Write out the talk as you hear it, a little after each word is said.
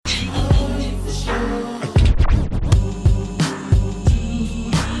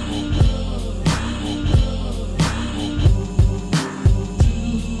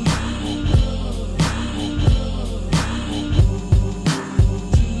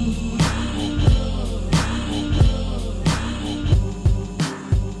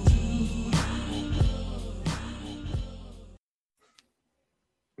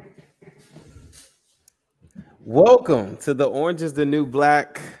Welcome to the Orange is the New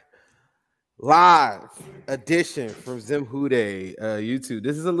Black live edition from Zim Hude YouTube.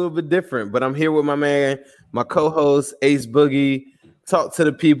 This is a little bit different, but I'm here with my man, my co-host Ace Boogie. Talk to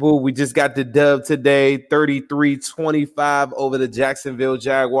the people. We just got the dub today, 33-25 over the Jacksonville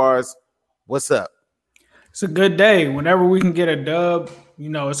Jaguars. What's up? It's a good day. Whenever we can get a dub,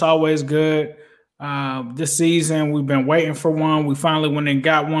 it's always good. This season, we've been waiting for one. We finally went and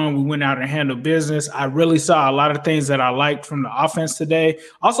got one. We went out and handled business. I really saw a lot of things that I liked from the offense today.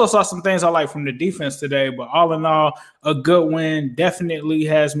 Also saw some things I liked from the defense today. But all in all, a good win definitely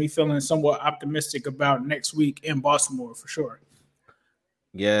has me feeling somewhat optimistic about next week in Baltimore for sure.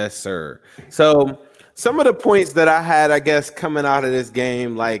 Yes, sir. So some of the points that I had, I guess, coming out of this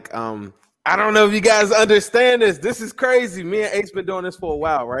game, I don't know if you guys understand this. This is crazy. Me and Ace been doing this for a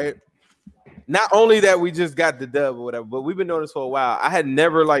while, right? Not only that we just got the dub or whatever, but we've been doing this for a while. I had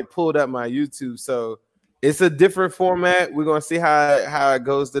never pulled up my YouTube, so it's a different format. We're gonna see how it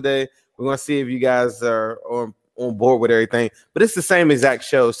goes today. We're gonna see if you guys are on board with everything. But it's the same exact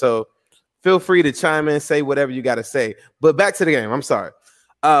show, so feel free to chime in, say whatever you got to say. But back to the game. I'm sorry.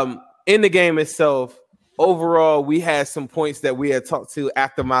 In the game itself, overall, we had some points that we had talked to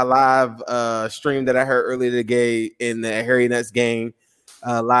after my live stream that I heard earlier today in the Harry Nuts game.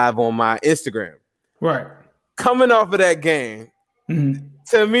 Live on my Instagram. Right. Coming off of that game,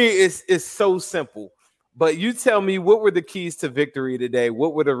 to me, it's so simple. But you tell me, what were the keys to victory today?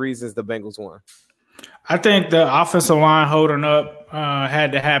 What were the reasons the Bengals won? I think the offensive line holding up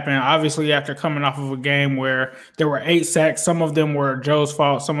had to happen. Obviously, after coming off of a game where there were 8 sacks, some of them were Joe's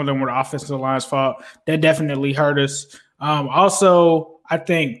fault, some of them were the offensive line's fault. That definitely hurt us. Also, I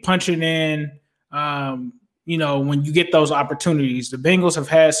think punching in when you get those opportunities, the Bengals have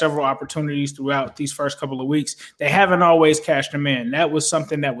had several opportunities throughout these first couple of weeks. They haven't always cashed them in. That was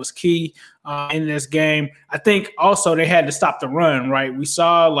something that was key in this game. I think also they had to stop the run, right? We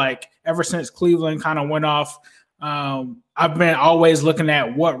saw ever since Cleveland kind of went off, I've been always looking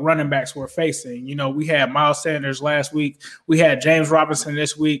at what running backs we're facing. We had Miles Sanders last week. We had James Robinson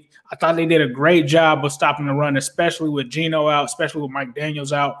this week. I thought they did a great job of stopping the run, especially with Geno out, especially with Mike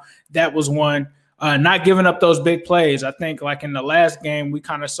Daniels out. That was one. Not giving up those big plays. I think in the last game, we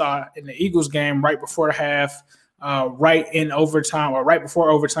kind of saw in the Eagles game right before the half, right in overtime or right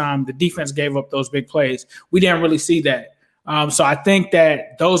before overtime, the defense gave up those big plays. We didn't really see that. So I think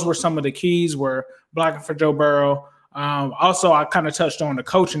that those were some of the keys, were blocking for Joe Burrow. Also, I kind of touched on the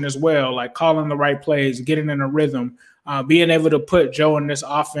coaching as well, calling the right plays, getting in a rhythm, being able to put Joe in this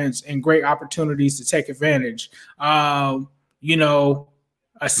offense and great opportunities to take advantage.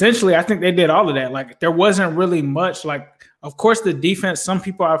 Essentially, I think they did all of that. There wasn't really much. Of course, the defense, some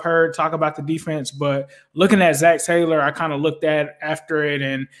people I've heard talk about the defense, but looking at Zach Taylor, I kind of looked at after it,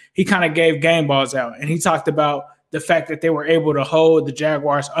 and he kind of gave game balls out. And he talked about the fact that they were able to hold the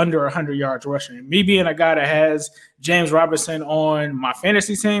Jaguars under 100 yards rushing. Me being a guy that has James Robinson on my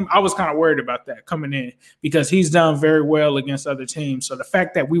fantasy team, I was kind of worried about that coming in because he's done very well against other teams. So the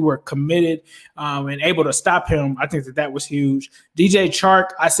fact that we were committed and able to stop him, I think that was huge. DJ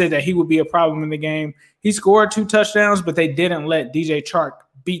Chark, I said that he would be a problem in the game. He scored 2 touchdowns, but they didn't let DJ Chark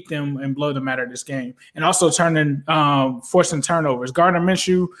beat them and blow them out of this game. And also forcing turnovers. Gardner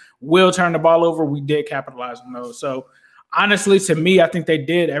Minshew will turn the ball over. We did capitalize on those. So honestly, to me, I think they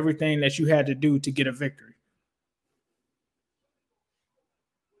did everything that you had to do to get a victory.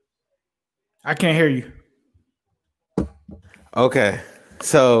 I can't hear you. Okay.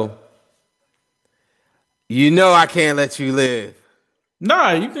 So, I can't let you live.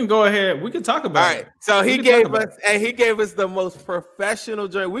 No, you can go ahead. We can talk about it. All right. So he gave us the most professional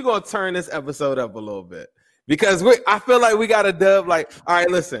joint. We're gonna turn this episode up a little bit because I feel like we got a dub. All right,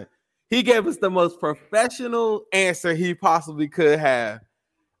 listen. He gave us the most professional answer he possibly could have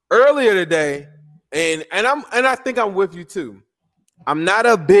earlier today, and I think I'm with you too. I'm not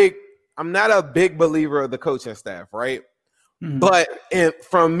a big believer of the coaching staff, right? Mm-hmm. But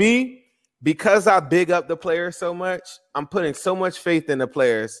from me, because I big up the players so much, I'm putting so much faith in the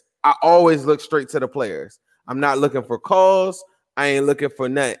players. I always look straight to the players. I'm not looking for calls. I ain't looking for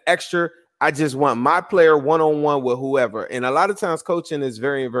nothing extra. I just want my player one-on-one with whoever. And a lot of times coaching is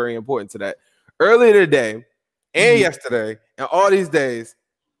very, very important to that. Earlier today and yesterday and all these days,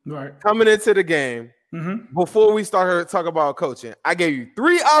 right, coming into the game, before we started talking about coaching, I gave you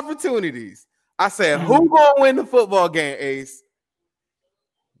 3 opportunities. I said, who gonna win the football game, Ace?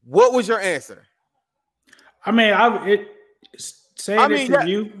 What was your answer? I mean, saying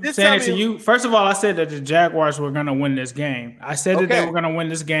it to you. First of all, I said that the Jaguars were going to win this game. I said that they were going to win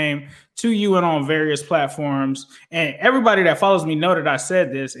this game to you and on various platforms. And everybody that follows me know that I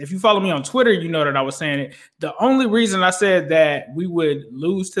said this. If you follow me on Twitter, you know that I was saying it. The only reason I said that we would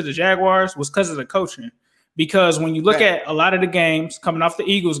lose to the Jaguars was because of the coaching. Because when you look at a lot of the games coming off the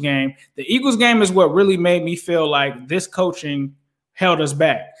Eagles game is what really made me feel like this coaching held us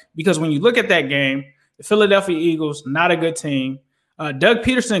back. Because when you look at that game, the Philadelphia Eagles, not a good team. Doug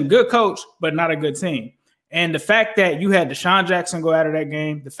Peterson, good coach, but not a good team. And the fact that you had Deshaun Jackson go out of that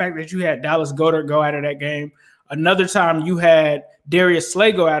game, the fact that you had Dallas Goedert go out of that game, another time you had Darius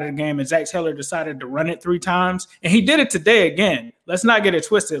Slay go out of the game and Zach Taylor decided to run it 3 times. And he did it today again. Let's not get it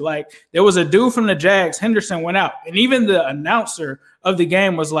twisted. Like, there was a dude from the Jags, Henderson, went out. And even the announcer of the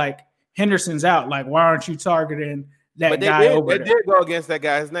game was like, Henderson's out. Like, why aren't you targeting that guy over there? They did go against that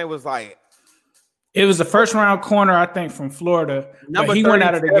guy. His name was like, it was the first round corner, I think, from Florida. But he went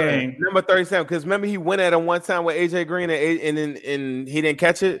out of the game. Number 37, because remember he went at him one time with AJ Green and he didn't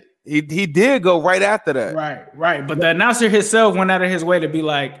catch it. He did go right after that. Right. But the announcer himself went out of his way to be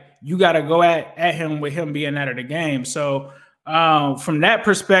like, you got to go at him with him being out of the game. So from that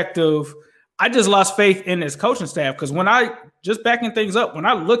perspective, I just lost faith in his coaching staff because just backing things up, when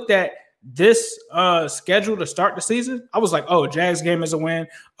I looked at this schedule to start the season, I was like, oh, Jags game is a win.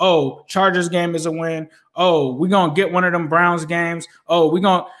 Oh, Chargers game is a win. Oh, we're going to get one of them Browns games. Oh, we're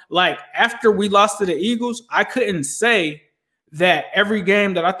going to, like, after we lost to the Eagles, I couldn't say that every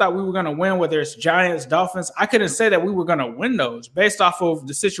game that I thought we were going to win, whether it's Giants, Dolphins, I couldn't say that we were going to win those based off of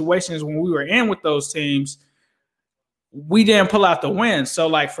the situations when we were in with those teams. We didn't pull out the win. So,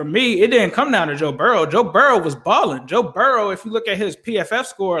 like, for me, it didn't come down to Joe Burrow. Joe Burrow was balling. Joe Burrow, if you look at his PFF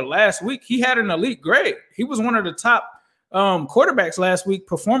score last week, he had an elite grade. He was one of the top quarterbacks last week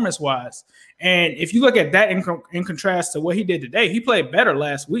performance-wise. And if you look at that in contrast to what he did today, he played better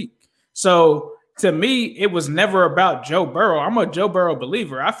last week. So, to me, it was never about Joe Burrow. I'm a Joe Burrow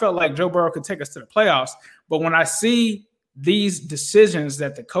believer. I felt like Joe Burrow could take us to the playoffs. But when I see these decisions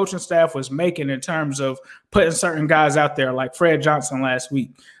that the coaching staff was making in terms of putting certain guys out there, like Fred Johnson last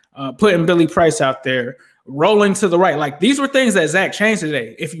week, putting Billy Price out there, rolling to the right. Like, these were things that Zach changed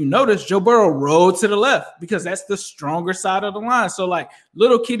today. If you notice, Joe Burrow rolled to the left because that's the stronger side of the line. So, like,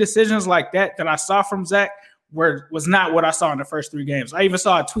 little key decisions like that I saw from Zach was not what I saw in the first 3 games. I even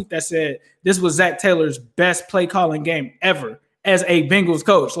saw a tweet that said this was Zach Taylor's best play calling game ever as a Bengals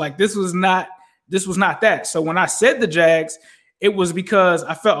coach. Like, this was not that. So when I said the Jags, it was because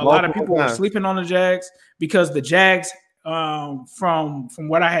I felt a lot of people were sleeping on the Jags because the Jags, from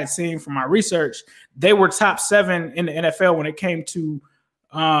what I had seen from my research, they were top 7 in the NFL when it came to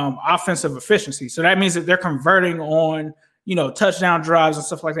offensive efficiency. So that means that they're converting on, touchdown drives and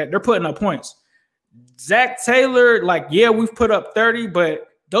stuff like that. They're putting up points. Zach Taylor, like, yeah, we've put up 30, but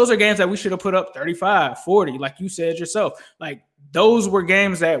those are games that we should have put up 35, 40, like you said yourself. Like, those were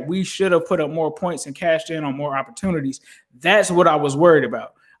games that we should have put up more points and cashed in on more opportunities. That's what I was worried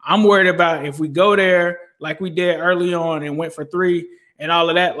about. I'm worried about if we go there like we did early on and went for 3 and all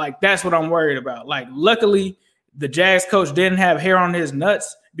of that, like, that's what I'm worried about. Like, luckily, the Jags coach didn't have hair on his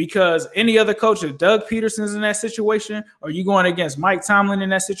nuts because any other coach, if Doug Peterson's in that situation or you going against Mike Tomlin in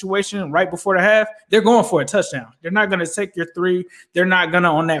that situation right before the half, they're going for a touchdown. They're not going to take your 3. They're not going to,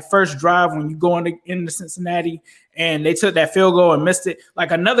 on that first drive when you go into Cincinnati and they took that field goal and missed it.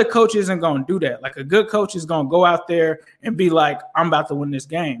 Like, another coach isn't going to do that. Like, a good coach is going to go out there and be like, I'm about to win this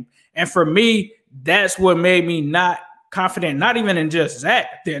game. And for me, that's what made me not confident, not even in just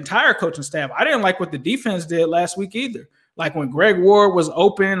Zach, the entire coaching staff. I didn't like what the defense did last week either. Like, when Greg Ward was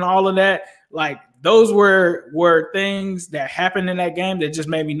open, all of that, like, those were things that happened in that game that just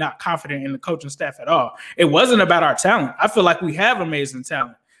made me not confident in the coaching staff at all. It wasn't about our talent. I feel like we have amazing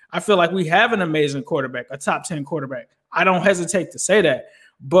talent. I feel like we have an amazing quarterback, a top 10 quarterback. I don't hesitate to say that.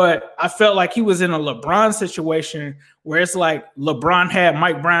 But I felt like he was in a LeBron situation where it's like LeBron had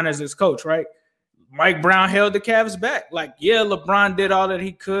Mike Brown as his coach, right? Mike Brown held the Cavs back. Like, yeah, LeBron did all that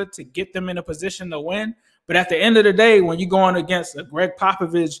he could to get them in a position to win. But at the end of the day, when you're going against a Greg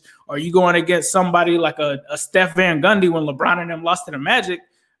Popovich or you going against somebody like a Steph Van Gundy when LeBron and them lost to the Magic,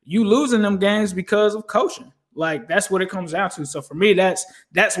 you losing them games because of coaching. Like, that's what it comes down to. So for me, that's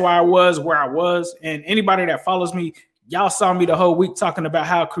why I was where I was. And anybody that follows me, y'all saw me the whole week talking about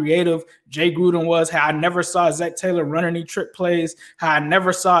how creative Jay Gruden was, how I never saw Zach Taylor run any trick plays, how I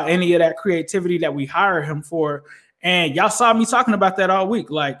never saw any of that creativity that we hired him for. And y'all saw me talking about that all week.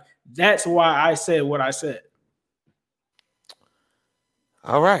 Like, that's why I said what I said.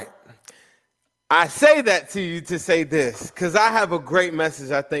 All right. I say that to you to say this because I have a great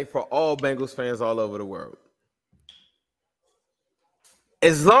message, I think, for all Bengals fans all over the world.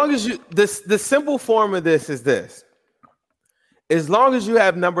 As long as you the simple form of this is this. As long as you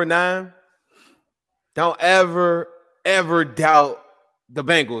have number 9, don't ever doubt the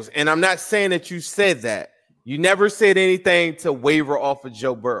Bengals. And I'm not saying that you said that. You never said anything to waver off of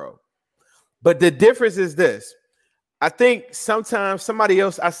Joe Burrow. But the difference is this. I think sometimes somebody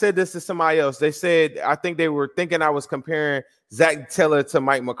else, I said this to somebody else. They said, I think they were thinking I was comparing Zach Taylor to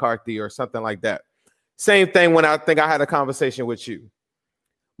Mike McCarthy or something like that. Same thing when I think I had a conversation with you.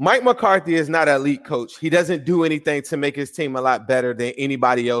 Mike McCarthy is not an elite coach. He doesn't do anything to make his team a lot better than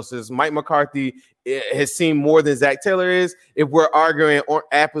anybody else's. Mike McCarthy has seen more than Zach Taylor is. If we're arguing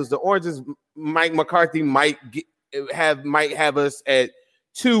apples to oranges, Mike McCarthy might have us at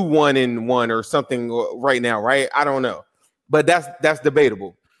 2-1-1 or something right now, right? I don't know, but that's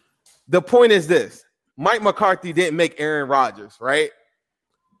debatable. The point is this: Mike McCarthy didn't make Aaron Rodgers, right?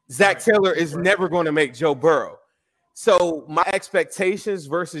 Zach Taylor is never going to make Joe Burrow. So my expectations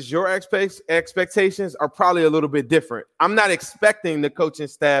versus your expectations are probably a little bit different. I'm not expecting the coaching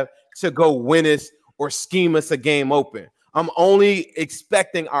staff to go win us or scheme us a game open. I'm only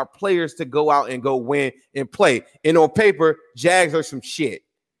expecting our players to go out and go win and play. And on paper, Jags are some shit.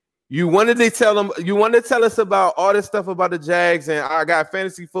 You wanted to tell us about all this stuff about the Jags, and I got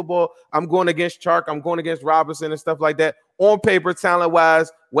fantasy football. I'm going against Chark. I'm going against Robinson and stuff like that. On paper,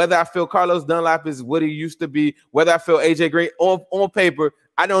 talent-wise, whether I feel Carlos Dunlap is what he used to be, whether I feel AJ Green, on paper,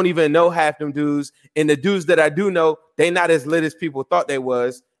 I don't even know half them dudes. And the dudes that I do know, they not as lit as people thought they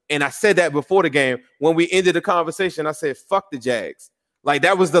was. And I said that before the game. When we ended the conversation, I said, fuck the Jags. Like,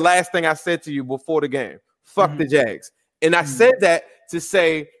 that was the last thing I said to you before the game. Fuck the Jags. And I said that to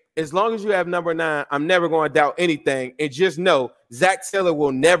say, as long as you have number 9, I'm never going to doubt anything. And just know Zach Taylor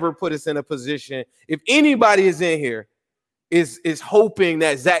will never put us in a position. If anybody is in here is hoping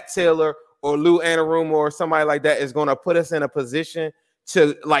that Zach Taylor or Lou Anarumo or somebody like that is going to put us in a position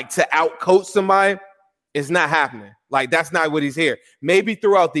to outcoach somebody, it's not happening. Like, that's not what he's here. Maybe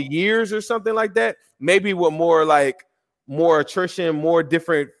throughout the years or something like that. Maybe with more attrition, more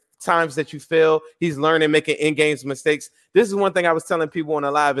different times that you fail. He's learning, making in-games mistakes. This is one thing I was telling people on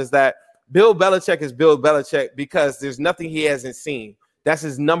the live is that Bill Belichick is Bill Belichick because there's nothing he hasn't seen. That's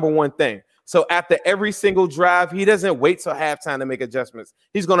his number one thing. So after every single drive, he doesn't wait till halftime to make adjustments.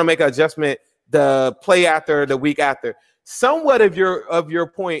 He's going to make an adjustment the play after, the week after. Somewhat of your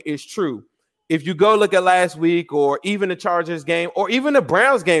point is true. If you go look at last week or even the Chargers game or even the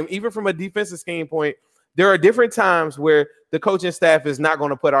Browns game, even from a defensive scheme point, there are different times where the coaching staff is not going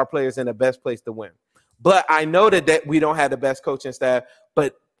to put our players in the best place to win. But I know that we don't have the best coaching staff.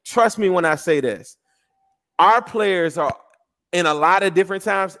 But trust me when I say this. Our players are in a lot of different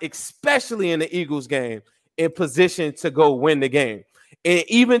times, especially in the Eagles game, in position to go win the game. And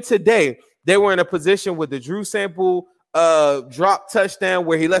even today, they were in a position with the Drew Sample drop touchdown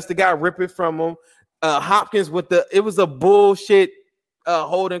where he lets the guy rip it from him. Hopkins it was a bullshit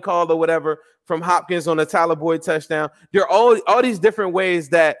holding call or whatever from Hopkins on the Tyler Boyd touchdown. There are all these different ways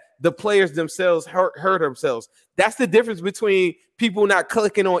that the players themselves hurt themselves. That's the difference between people not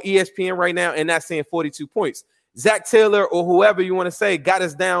clicking on ESPN right now and not seeing 42 points. Zach Taylor or whoever you want to say got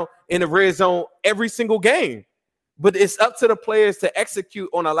us down in the red zone every single game. But it's up to the players to execute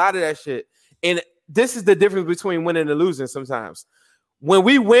on a lot of that shit. And this is the difference between winning and losing sometimes. When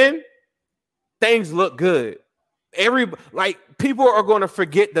we win, things look good. People are going to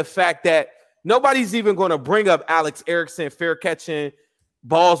forget the fact that nobody's even going to bring up Alex Erickson fair catching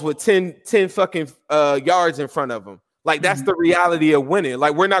balls with 10 fucking yards in front of them. Like, that's the reality of winning.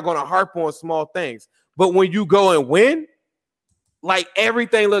 Like, we're not going to harp on small things. But when you go and win, like,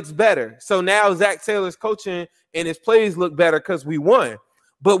 everything looks better. So now Zach Taylor's coaching and his plays look better because we won.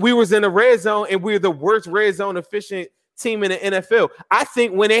 But we was in the red zone, and we're the worst red zone efficient team in the NFL. I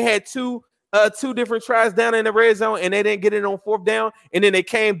think when they had two different tries down in the red zone and they didn't get it on 4th down, and then they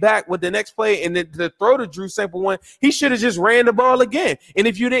came back with the next play and then to throw the Drew Sample one, he should have just ran the ball again. And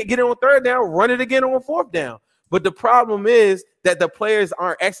if you didn't get it on 3rd down, run it again on 4th down. But the problem is that the players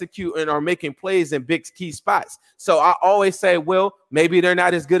aren't executing or making plays in big key spots. So I always say, well, maybe they're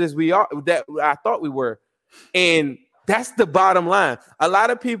not as good as we are that I thought we were. And that's the bottom line. A lot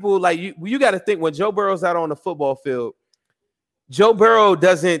of people, like, you got to think when Joe Burrow's out on the football field, Joe Burrow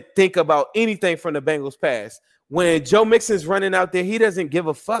doesn't think about anything from the Bengals pass. When Joe Mixon's running out there, he doesn't give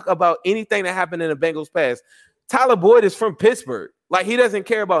a fuck about anything that happened in the Bengals pass. Tyler Boyd is from Pittsburgh. Like, he doesn't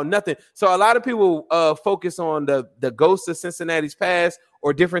care about nothing. So a lot of people focus on the ghost of Cincinnati's pass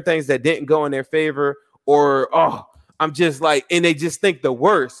or different things that didn't go in their favor or, I'm just like, and they just think the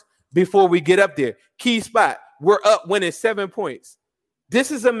worst before we get up there. Key spot. We're up winning 7 points.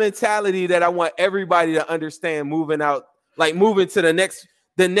 This is a mentality that I want everybody to understand moving out like moving to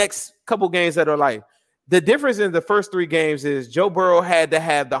the next couple games that are like. The difference in the first 3 games is Joe Burrow had to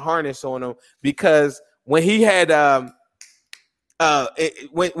have the harness on him because when he had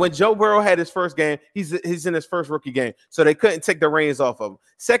when Joe Burrow had his first game, he's in his first rookie game, so they couldn't take the reins off of him.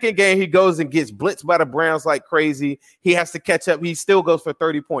 Second game, he goes and gets blitzed by the Browns like crazy. He has to catch up. He still goes for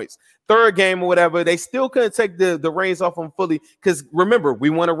 30 points. Third game or whatever, they still couldn't take the reins off him fully because remember, we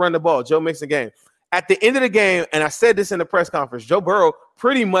want to run the ball. Joe Mixon game. At the end of the game, and I said this in the press conference, Joe Burrow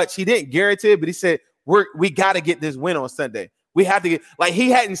pretty much, he didn't guarantee it, but he said, we got to get this win on Sunday. We have to get, like,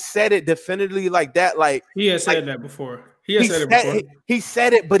 he hadn't said it definitively like that. Like, he had said that before. He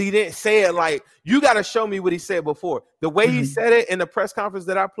said it, but he didn't say it like, you got to show me what he said before. The way he said it in the press conference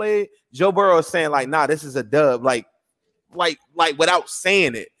that I played, Joe Burrow is saying like, nah, this is a dub. Like without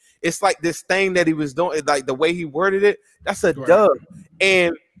saying it. It's like this thing that he was doing, like the way he worded it, that's a dub.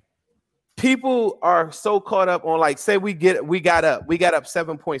 And people are so caught up on like, say we got up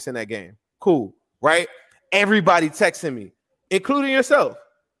 7 points in that game. Cool, right? Everybody texting me, including yourself.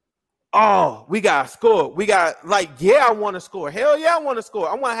 Oh, we got to score. We got I want to score. Hell yeah, I want to score.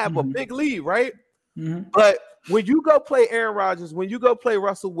 I want to have a big lead, right? But when you go play Aaron Rodgers, when you go play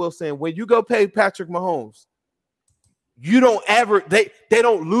Russell Wilson, when you go play Patrick Mahomes, you don't ever, they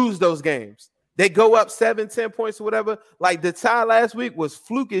don't lose those games. They go up 7-10 points or whatever. Like the tie last week was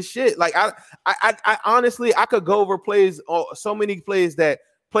fluke as shit. Like I honestly, I could go over plays, so many plays that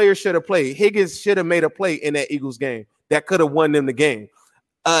players should have played. Higgins should have made a play in that Eagles game that could have won them the game.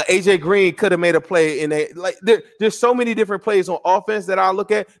 AJ Green could have made a play in a there's so many different plays on offense that I look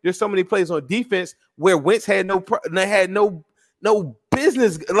at. There's so many plays on defense where Wentz had no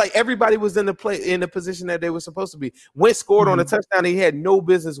business. Like everybody was in the position that they were supposed to be. Wentz scored on a touchdown. He had no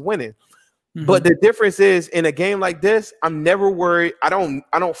business winning. But the difference is in a game like this, I'm never worried. I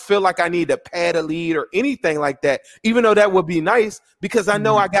don't feel like I need to pad a lead or anything like that, even though that would be nice because I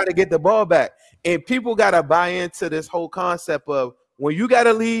know I got to get the ball back. And people got to buy into this whole concept of when you got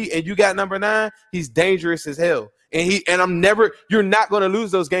a lead and you got number 9, he's dangerous as hell. And you're not going to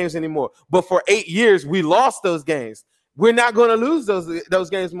lose those games anymore. But for 8 years, we lost those games. We're not going to lose those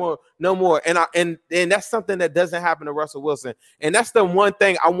games no more. And that's something that doesn't happen to Russell Wilson. And that's the one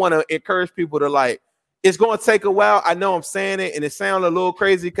thing I want to encourage people to like. It's going to take a while. I know I'm saying it, and it sounds a little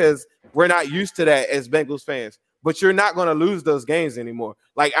crazy because we're not used to that as Bengals fans. But you're not going to lose those games anymore.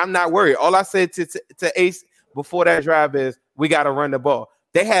 Like, I'm not worried. All I said to Ace before that drive is we got to run the ball.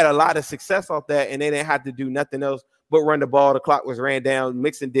 They had a lot of success off that, and they didn't have to do nothing else but run the ball. The clock was ran down.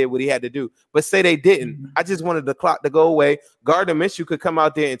 Mixon did what he had to do. But say they didn't. I just wanted the clock to go away. Gardner Minshew could come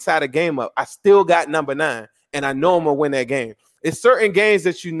out there and tie the game up. I still got number 9, and I know I'm going to win that game. It's certain games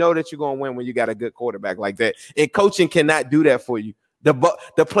that you know that you're going to win when you got a good quarterback like that. And coaching cannot do that for you.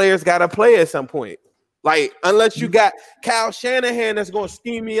 The players got to play at some point. Like, unless you got Kyle Shanahan that's going to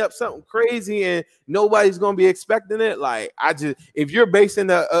scheme me up something crazy and nobody's going to be expecting it. Like, if you're basing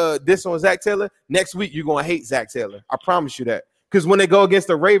this on Zach Taylor, next week you're going to hate Zach Taylor. I promise you that. Because when they go against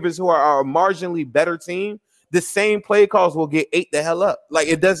the Ravens, who are a marginally better team, the same play calls will get ate the hell up. Like,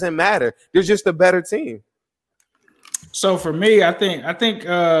 it doesn't matter. They're just a better team. So for me, I think,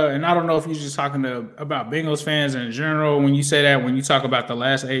 and I don't know if you're just talking about Bengals fans in general when you say that, when you talk about the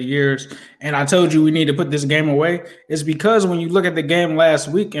last 8 years, and I told you we need to put this game away, it's because when you look at the game last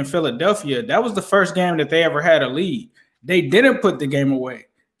week in Philadelphia, that was the first game that they ever had a lead. They didn't put the game away.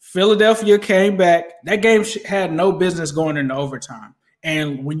 Philadelphia came back. That game had no business going into overtime.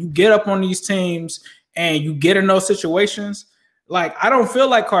 And when you get up on these teams and you get in those situations, like, I don't feel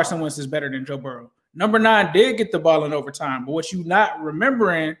like Carson Wentz is better than Joe Burrow. Number 9 did get the ball in overtime, but what you're not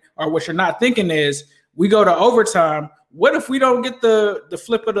remembering or what you're not thinking is we go to overtime. What if we don't get the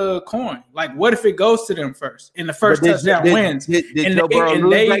flip of the coin? Like, what if it goes to them first and the first touchdown wins? Did Joe Burrow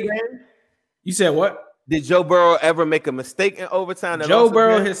lose that game? You said what? Did Joe Burrow ever make a mistake in overtime? Joe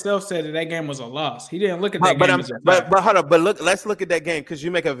Burrow himself said that game was a loss. He didn't look at that game as a but hold up. But let's look at that game because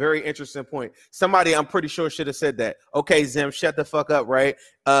you make a very interesting point. Somebody I'm pretty sure should have said that. Okay, Zim, shut the fuck up, right?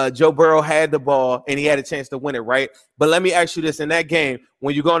 Joe Burrow had the ball and he had a chance to win it, right? But let me ask you this: in that game,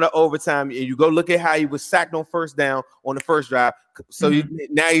 when you go into overtime and you go look at how he was sacked on first down on the first drive, so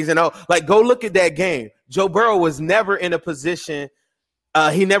now he's in. Like, go look at that game. Joe Burrow was never in a position.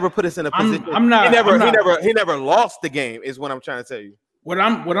 He never put us in a position. He never lost the game, is what I'm trying to tell you. What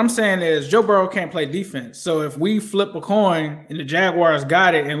I'm saying is Joe Burrow can't play defense. So if we flip a coin and the Jaguars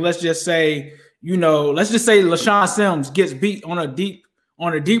got it, and let's just say LaShawn Sims gets beat on a deep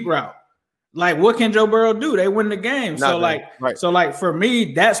route. Like, what can Joe Burrow do? They win the game. So for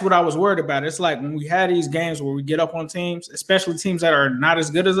me, that's what I was worried about. It's like when we had these games where we get up on teams, especially teams that are not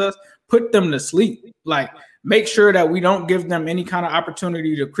as good as us, put them to sleep. Like, make sure that we don't give them any kind of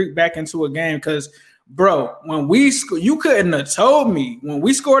opportunity to creep back into a game. Because, bro, when you couldn't have told me when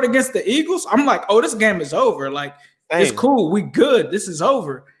we scored against the Eagles, I'm like, oh, this game is over. Like, it's cool. We good. This is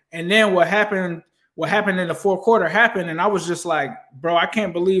over. And then what happened in the fourth quarter happened. And I was just like, bro, I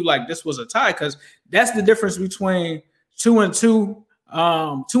can't believe like this was a tie, because that's the difference between 2-2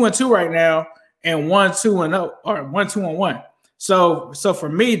 right now and 1-2-0 or 1-2-1. So for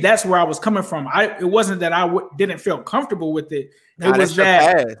me, that's where I was coming from. It wasn't that I didn't feel comfortable with it. It was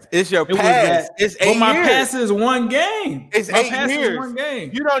that it's your past. It's 8 years. My past is one game. It's 8 years. One game.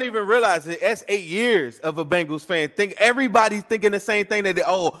 You don't even realize it. That's 8 years of a Bengals fan. Everybody's thinking the same thing that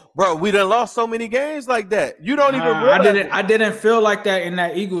bro, we done lost so many games like that. You don't even realize. I didn't feel like that in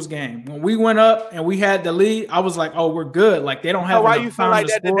that Eagles game. When we went up and we had the lead, I was like, oh, we're good. Like they don't have. So why you feel like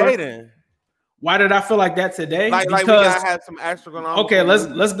that today then? Why did I feel like that today? Because we gotta have some extra going on. Okay,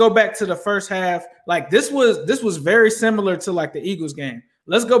 let's go back to the first half. Like this was very similar to like the Eagles game.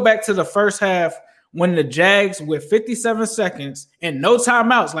 Let's go back to the first half when the Jags with 57 seconds and no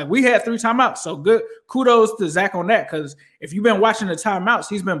timeouts. Like we had 3 timeouts. So good. Kudos to Zach on that, because if you've been watching the timeouts,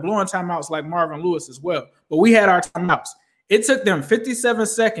 he's been blowing timeouts like Marvin Lewis as well. But we had our timeouts. It took them 57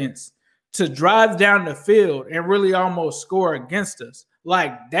 seconds to drive down the field and really almost score against us.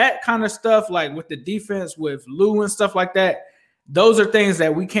 Like that kind of stuff, like with the defense, with Lou and stuff like that, those are things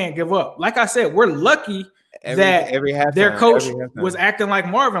that we can't give up. Like I said, we're lucky that their coach was acting like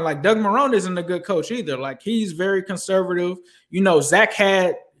Marvin. Like Doug Marrone isn't a good coach either. Like he's very conservative. You know, Zach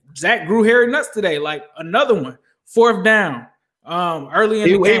grew hairy nuts today. Like another one, 4th down. Early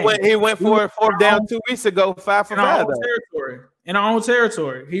in the game, he went for 4th down 2 weeks ago, 5 for 5 in our own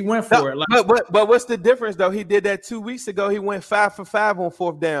territory. He went for it. Like, but what's the difference though? He did that 2 weeks ago. He went 5 for 5 on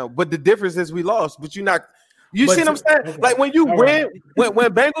 4th down. But the difference is we lost. But see what I'm saying? Okay. Like when you win, when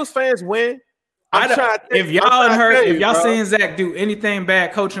Bengals fans win, if y'all seen Zach do anything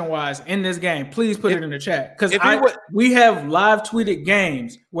bad coaching wise in this game, please put it in the chat. Because we have live tweeted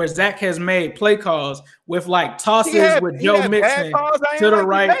games where Zach has made play calls with like tosses with Joe Mixon to the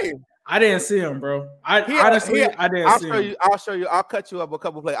right. I didn't see him, bro. I didn't see him. I'll show you. I'll cut you up a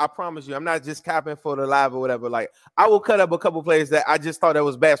couple plays. I promise you. I'm not just capping for the live or whatever. Like I will cut up a couple plays that I just thought that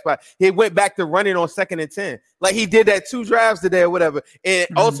was bad spot. He went back to running on 2nd and 10. Like he did that 2 drives today or whatever. And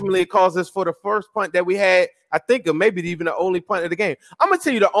ultimately it caused us for the first punt that we had. I think, or maybe even the only punt of the game. I'm gonna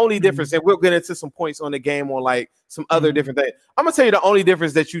tell you the only difference, and we'll get into some points on the game on like some other different things. I'm gonna tell you the only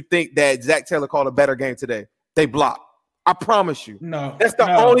difference that you think that Zach Taylor called a better game today. They blocked. I promise you. No, that's the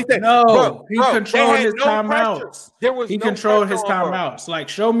only thing. No, he controlled his timeouts. He controlled his timeouts. Like,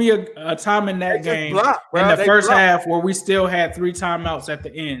 show me a time in that game in the first half where we still had 3 timeouts at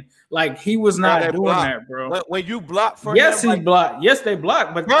the end. Like, he was not doing that, bro. When you block for yes, he blocked. Yes, they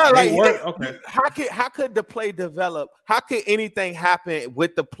blocked, but they weren't. Okay. How could the play develop? How could anything happen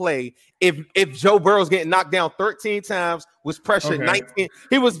with the play if Joe Burrow's getting knocked down 13 times, was pressured 19?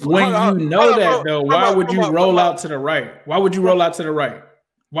 He was when why would you roll out to the right? Why would you roll out to the right?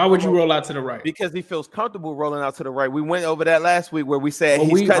 Why would you roll out to the right? Because he feels comfortable rolling out to the right. We went over that last week where we said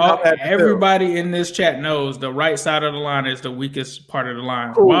everybody in this chat knows the right side of the line is the weakest part of the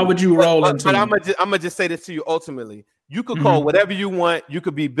line. Cool. Why would you roll into it? I'm gonna just say this to you. Ultimately, you could call whatever you want. You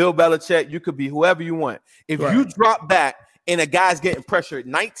could be Bill Belichick. You could be whoever you want. If you drop back and a guy's getting pressured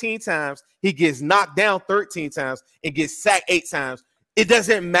 19 times, he gets knocked down 13 times and gets sacked 8 times. It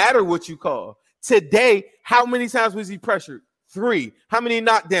doesn't matter what you call. Today, how many times was he pressured? 3. How many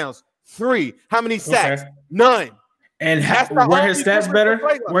knockdowns? 3. How many sacks? None. And were his stats better?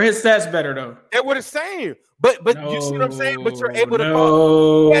 Were his stats better though? They were the same. But you see what I'm saying? But you're able to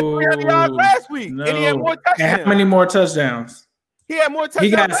call. He had 300 yards last week, and he had more touchdowns. And how many more touchdowns? He had more touchdowns.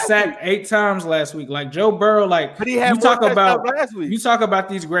 He got sacked 8 times last week. Like Joe Burrow, but he had last week. You talk about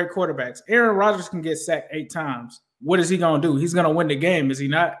these great quarterbacks. Aaron Rodgers can get sacked 8 times. What is he gonna do? He's gonna win the game, is he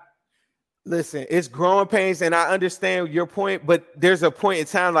not? Listen, it's growing pains, and I understand your point, but there's a point in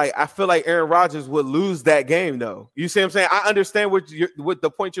time, like I feel like Aaron Rodgers would lose that game, though. You see what I'm saying? I understand what the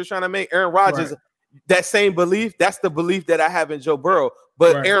point you're trying to make. Aaron Rodgers, that same belief, that's the belief that I have in Joe Burrow.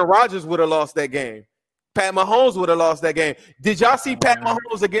 But Aaron Rodgers would have lost that game. Pat Mahomes would have lost that game. Did y'all see Pat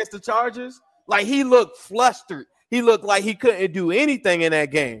Mahomes against the Chargers? Like he looked flustered. He looked like he couldn't do anything in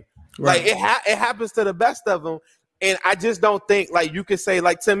that game. Like it happens to the best of them, and I just don't think like you could say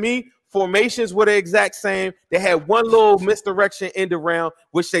like to me. Formations were the exact same. They had one little misdirection end around,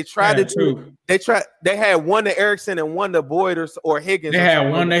 which they tried to do. They had one to Erickson and one to Boyd or Higgins. They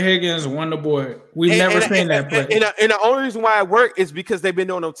had one to Higgins, one to Boyd. We've never seen that play. And the only reason why it worked is because they've been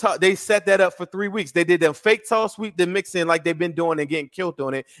doing them. They set that up for 3 weeks. They did them fake toss sweep, the mix in like they've been doing and getting killed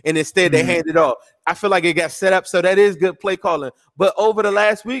on it. And instead they handed off. I feel like it got set up. So that is good play calling. But over the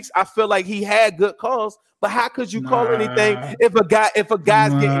last weeks, I feel like he had good calls. But how could you call anything if a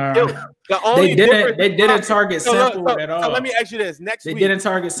guy's getting killed? They didn't target Sample at all. So let me ask you this: they didn't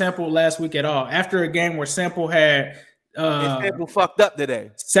target Sample last week at all. After a game where Sample had Sample fucked up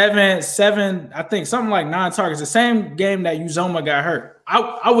today. Seven, I think something like 9 targets. The same game that Uzomah got hurt.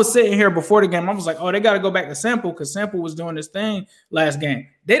 I was sitting here before the game. I was like, oh, they got to go back to Sample because Sample was doing this thing last game.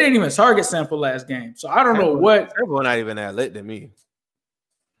 They didn't even target Sample last game, so I don't know what. Sample not even that lit to me.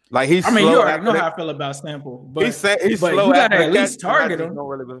 Like he's. I mean, you already know how I feel about Sample, but he's slow. You gotta at least target him.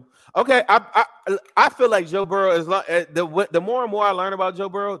 Okay, I feel like Joe Burrow is the more and more I learn about Joe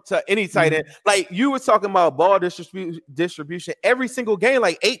Burrow to any tight end. Like you were talking about ball distribution every single game.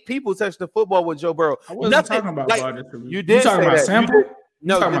 Like 8 people touched the football with Joe Burrow. I wasn't talking about ball distribution. You did talking about that. Sample.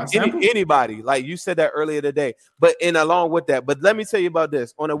 No, anybody. Like you said that earlier today. But along with that, but let me tell you about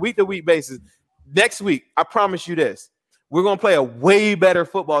this on a week-to-week basis. Next week, I promise you this. We're going to play a way better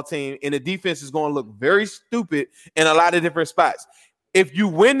football team, and the defense is going to look very stupid in a lot of different spots. If you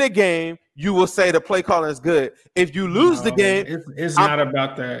win the game, you will say the play calling is good. If you lose the game, it's not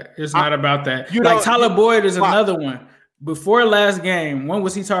about that. It's not about that. Like Tyler Boyd is another one. Before last game, when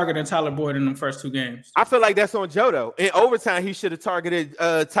was he targeting Tyler Boyd in the first 2 games? I feel like that's on Joe, though. In overtime, he should have targeted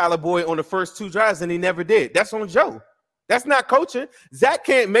Tyler Boyd on the first 2 drives, and he never did. That's on Joe. That's not coaching. Zach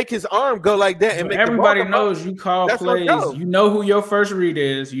can't make his arm go like that. And everybody knows you call plays. You know who your first read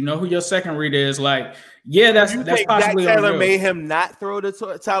is. You know who your second read is. Like, yeah, that's possibly. Zach Taylor made him not throw to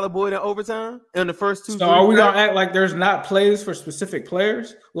Tyler Boyd in overtime in the first 2. So are we gonna act like there's not plays for specific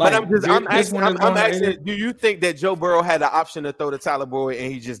players? Like, but I'm asking. Do you think that Joe Burrow had the option to throw to Tyler Boyd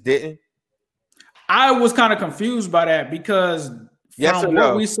and he just didn't? I was kind of confused by that because from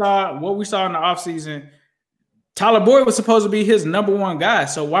what we saw in the offseason, Tyler Boyd was supposed to be his number 1 guy.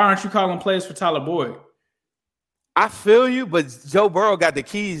 So why aren't you calling plays for Tyler Boyd? I feel you, but Joe Burrow got the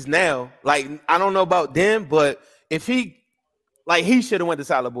keys now. Like, I don't know about them, but if he should have went to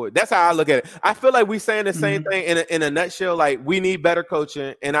Tyler Boyd. That's how I look at it. I feel like we saying the same thing in a nutshell. Like, we need better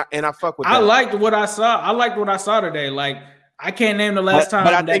coaching, and I fuck with that. I liked what I saw today. Like, I can't name the last time.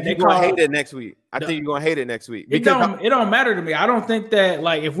 But I think you're gonna hate it next week. It don't matter to me. I don't think that,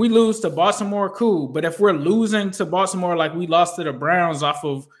 like, if we lose to Baltimore, cool. But if we're losing to Baltimore like we lost to the Browns off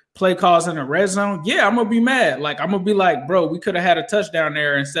of play calls in the red zone, yeah, I'm gonna be mad. Like, I'm gonna be like, bro, we could have had a touchdown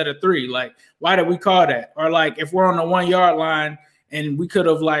there instead of 3. Like, why did we call that? Or like, if we're on the 1 yard line and we could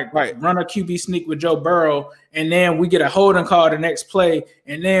have run a QB sneak with Joe Burrow, and then we get a holding call the next play,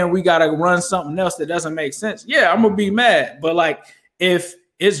 and then we got to run something else that doesn't make sense. Yeah, I'm going to be mad. But, like, if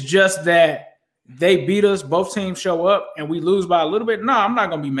it's just that they beat us, both teams show up, and we lose by a little bit, no, I'm not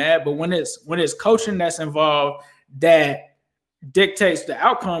going to be mad. But when it's coaching that's involved that dictates the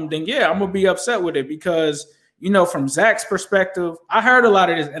outcome, then, yeah, I'm going to be upset with it because – from Zach's perspective, I heard a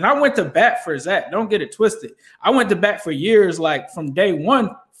lot of this, and I went to bat for Zach. Don't get it twisted. I went to bat for years, like from day one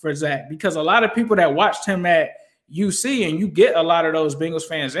for Zach, because a lot of people that watched him at UC, and you get a lot of those Bengals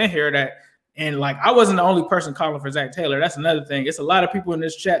fans in here and like, I wasn't the only person calling for Zach Taylor. That's another thing. It's a lot of people in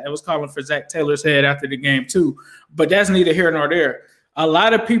this chat that was calling for Zach Taylor's head after the game too, but that's neither here nor there. A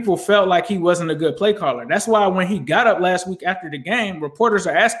lot of people felt like he wasn't a good play caller. That's why when he got up last week after the game, reporters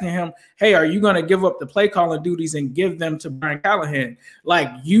are asking him, hey, are you going to give up the play calling duties and give them to Brian Callahan? Like,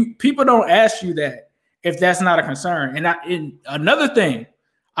 people don't ask you that if that's not a concern. And another thing,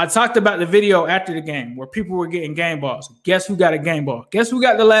 I talked about the video after the game where people were getting game balls. Guess who got a game ball? Guess who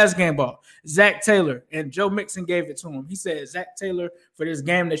got the last game ball? Zach Taylor. And Joe Mixon gave it to him. He said, Zach Taylor, for this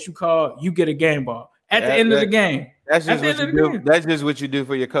game that you called, you get a game ball. At the end of the game. That's just what you do. That's just what you do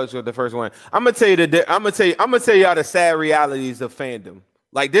for your coach with the first one. I'm gonna tell y'all the sad realities of fandom.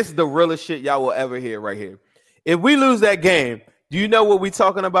 Like, this is the realest shit y'all will ever hear right here. If we lose that game, do you know what we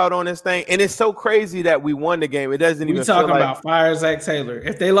talking about on this thing? And it's so crazy that we won the game. It doesn't even. We talking about fire Zach Taylor.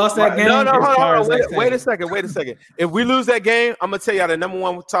 If they lost that game, hold on. Wait a second. If we lose that game, I'm gonna tell y'all the number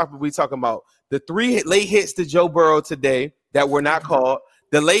one topic we talking about: the 3 late hits to Joe Burrow today that were not called.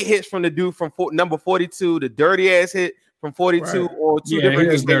 The late hits from the dude from number 42, the dirty ass hit from 42, or 2 different. He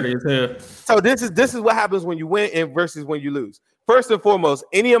was dirty as hell. So this is what happens when you win and versus when you lose. First and foremost,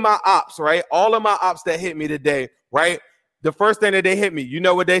 any of my ops, right? All of my ops that hit me today, right? The first thing that they hit me, you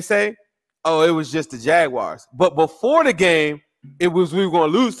know what they say? Oh, it was just the Jaguars. But before the game, we were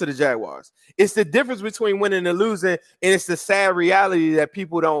going to lose to the Jaguars. It's the difference between winning and losing, and it's the sad reality that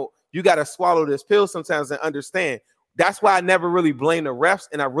people don't. You got to swallow this pill sometimes and understand. That's why I never really blame the refs,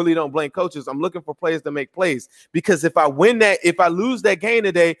 and I really don't blame coaches. I'm looking for players to make plays, because if I lose that game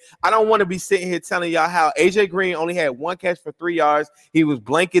today, I don't want to be sitting here telling y'all how AJ Green only had 1 catch for 3 yards. He was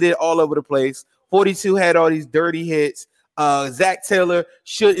blanketed all over the place. 42 had all these dirty hits. Zach Taylor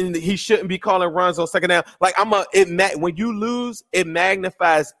shouldn't be calling runs on second down. Like when you lose, it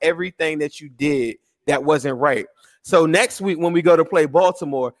magnifies everything that you did that wasn't right. So next week when we go to play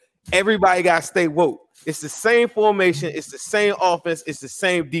Baltimore, everybody got to stay woke. It's the same formation. It's the same offense. It's the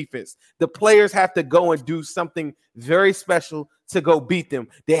same defense. The players have to go and do something very special to go beat them.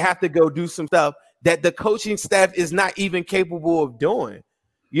 They have to go do some stuff that the coaching staff is not even capable of doing.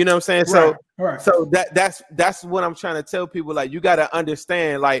 You know what I'm saying? Right. So that's what I'm trying to tell people. Like, you got to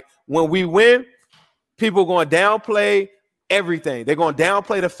understand, like, when we win, people going to downplay everything. They're going to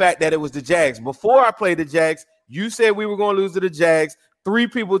downplay the fact that it was the Jags. Before I played the Jags, you said we were going to lose to the Jags. 3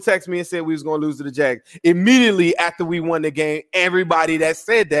 people texted me and said we was going to lose to the Jags. Immediately after we won the game, everybody that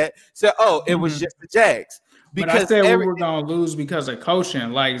said that said, oh, it was just the Jags. Because I said we were going to lose because of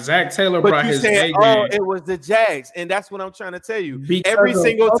coaching. Like, Zach Taylor brought his A game. Oh, it was the Jags. And that's what I'm trying to tell you. Because every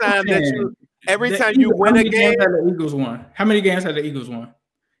single time that you win a game. The Eagles won. How many games had the Eagles won?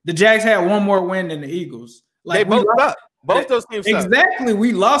 The Jags had one more win than the Eagles. Like, they both suck. Both those teams suck. Exactly.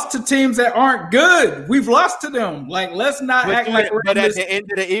 We lost to teams that aren't good. We've lost to them. Like, let's not act like we're. But at the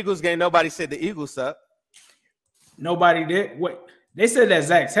end of the Eagles game, nobody said the Eagles suck. Nobody did. What? They said that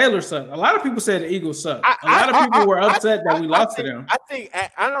Zach Taylor sucked. A lot of people said the Eagles suck. A lot of people were upset that we lost to them.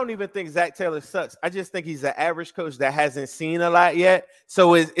 I don't even think Zach Taylor sucks. I just think he's an average coach that hasn't seen a lot yet.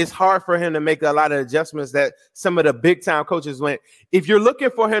 So it's hard for him to make a lot of adjustments that some of the big time coaches went. If you're looking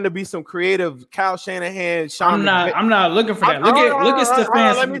for him to be some creative Kyle Shanahan, I'm not looking for that. Look at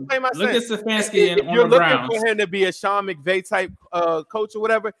Stefanski. Let me say my Look at Stefanski if you're looking for him to be a Sean McVay type coach or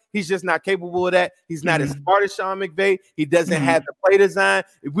whatever, he's just not capable of that. He's not as smart as Sean McVay. He doesn't have the play design.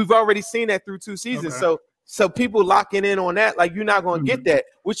 We've already seen that through 2 seasons. Okay. So people locking in on that, like, you're not going to get that.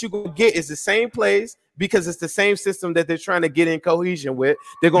 What you're going to get is the same plays, because it's the same system that they're trying to get in cohesion with.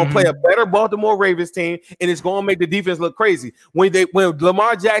 They're going to play a better Baltimore Ravens team, and it's going to make the defense look crazy. When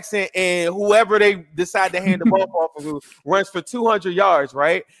Lamar Jackson and whoever they decide to hand the ball off of runs for 200 yards,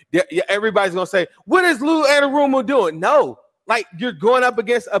 right? Everybody's going to say, what is Lou Anarumo doing? No, like, you're going up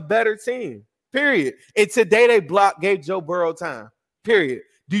against a better team, period. And today they gave Joe Burrow time, period.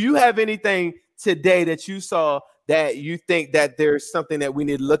 Do you have anything today that you saw that you think that there's something that we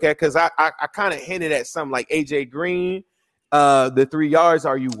need to look at? Because I kind of hinted at something like AJ Green, the 3 yards.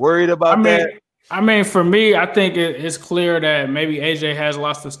 Are you worried about that? I mean, for me, I think it's clear that maybe AJ has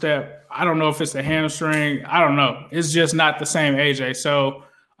lost a step. I don't know if it's a hamstring. I don't know. It's just not the same AJ. So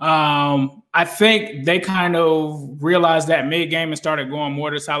I think they kind of realized that mid-game and started going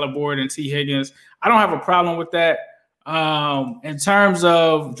more to Tyler Boyd and T. Higgins. I don't have a problem with that. In terms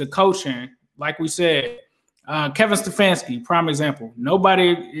of the coaching, like we said, Kevin Stefanski, prime example.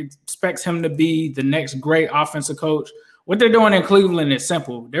 Nobody expects him to be the next great offensive coach. What they're doing in Cleveland is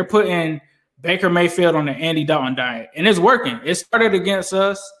simple. They're putting Baker Mayfield on the Andy Dalton diet, and it's working. It started against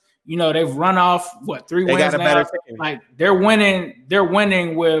us. You know, they've run off 3 wins now. Like, they're winning. They're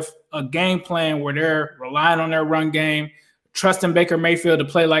winning with a game plan where they're relying on their run game, trusting Baker Mayfield to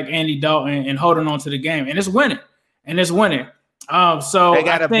play like Andy Dalton, and holding on to the game. And it's winning. So they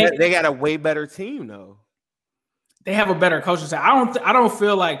got a way better team though. They have a better coaching staff. I don't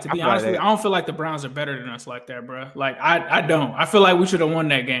feel like, to be honest with you, I don't feel like the Browns are better than us like that, bro. Like, I don't. I feel like we should have won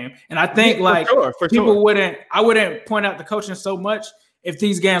that game. And I think I wouldn't point out the coaching so much if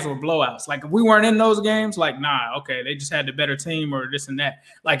these games were blowouts. Like, if we weren't in those games, like, nah, okay, they just had the better team or this and that.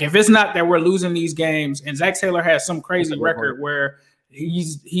 Like, if it's not that we're losing these games, and Zach Taylor has some crazy record where he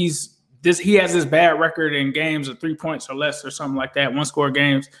has this bad record in games of 3 points or less or something like that, 1-score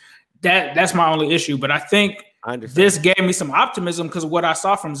games. That's my only issue. But I think this gave me some optimism because of what I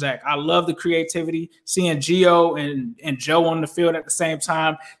saw from Zach. I love the creativity, seeing Gio and Joe on the field at the same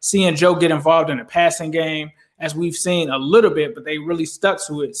time, seeing Joe get involved in the passing game, as we've seen a little bit, but they really stuck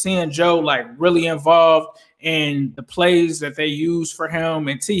to it. Seeing Joe, like, really involved in the plays that they use for him,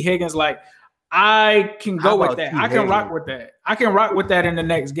 and T. Higgins, like, I can go with that. I can rock with that. I can rock with that in the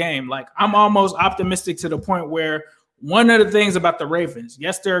next game. Like, I'm almost optimistic to the point where one of the things about the Ravens,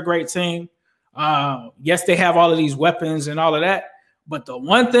 yes, they're a great team. Yes, they have all of these weapons and all of that. But the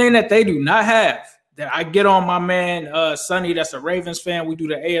one thing that they do not have, that I get on my man Sonny, that's a Ravens fan. We do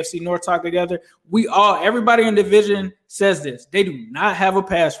the AFC North talk together. Everybody in the division says this. They do not have a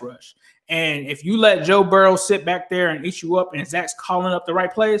pass rush. And if you let Joe Burrow sit back there and eat you up and Zach's calling up the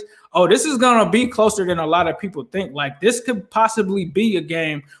right plays, this is going to be closer than a lot of people think. Like, this could possibly be a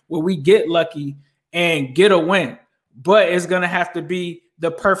game where we get lucky and get a win. But it's going to have to be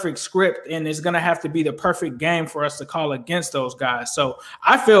the perfect script, and it's going to have to be the perfect game for us to call against those guys. So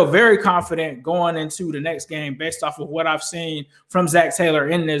I feel very confident going into the next game based off of what I've seen from Zach Taylor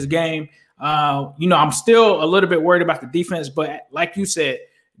in this game. I'm still a little bit worried about the defense, but like you said,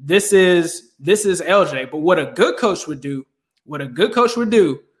 this is LJ. But what a good coach would do,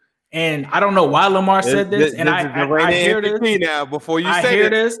 and I don't know why Lamar said this, and I hear MVP this now. Before you I say hear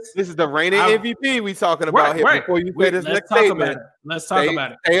this this, is the reigning MVP we talking about here. Right. Before you say this next statement, let's talk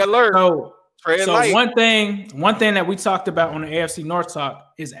about it. Stay alert. So one thing that we talked about on the AFC North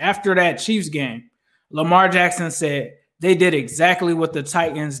talk is after that Chiefs game, Lamar Jackson said they did exactly what the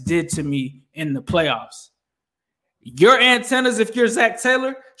Titans did to me in the playoffs. Your antennas, if you're Zach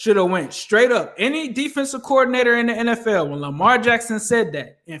Taylor, should have went straight up. Any defensive coordinator in the NFL, when Lamar Jackson said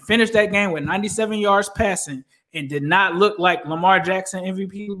that and finished that game with 97 yards passing and did not look like Lamar Jackson,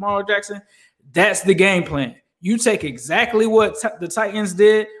 MVP Lamar Jackson, that's the game plan. You take exactly what the Titans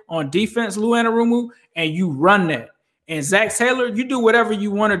did on defense, Lou Anarumo, and you run that. And Zach Taylor, you do whatever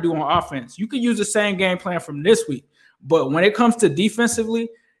you want to do on offense. You can use the same game plan from this week. But when it comes to defensively,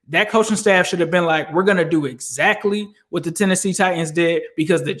 that coaching staff should have been like, we're going to do exactly what the Tennessee Titans did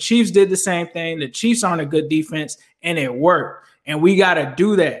because the Chiefs did the same thing. The Chiefs aren't a good defense, and it worked. And we got to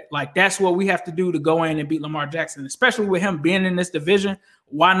do that. Like, that's what we have to do to go in and beat Lamar Jackson, especially with him being in this division.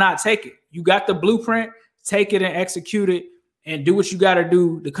 Why not take it? You got the blueprint. Take it and execute it and do what you got to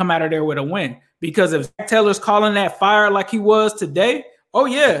do to come out of there with a win. Because if Zach Taylor's calling that fire like he was today, oh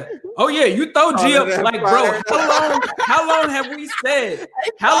yeah, you throw G up like, bro, how long have we said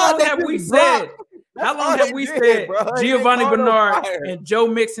Giovanni Bernard and Joe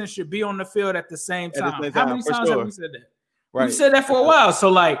Mixon should be on the field at the same time? How many times have we said that? Right. We said that for a while. So,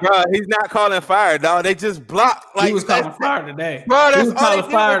 like, bro, he's not calling fire, dog. They just blocked. Like, he was calling fire today. Bro, he was calling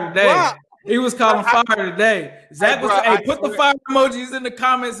fire today. He was calling fire today. Zach was put the fire emojis in the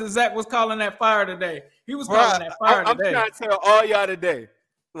comments, and Zach was calling that fire today. He was calling that fire today. I'm trying to tell all y'all today.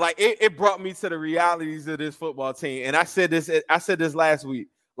 Like, it brought me to the realities of this football team. And I said this last week.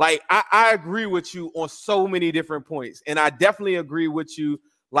 Like, I agree with you on so many different points. And I definitely agree with you,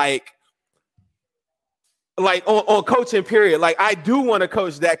 like on coaching period. Like, I do want a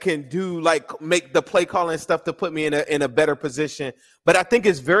coach that can do, like, make the play calling stuff to put me in a better position. But I think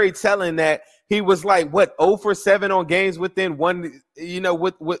it's very telling that he was like, 0 for 7 on games within one,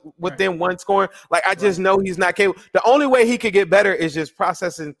 within one scoring. Like, I just know he's not capable. The only way he could get better is just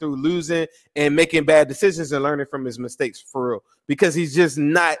processing through losing and making bad decisions and learning from his mistakes for real. Because he's just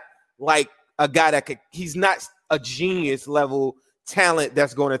not like a guy he's not a genius level talent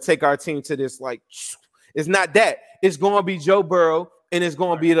that's going to take our team to this, like, it's not that. It's going to be Joe Burrow, and it's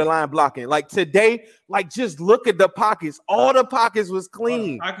going to be the line blocking. Like, today, like, just look at the pockets. All the pockets was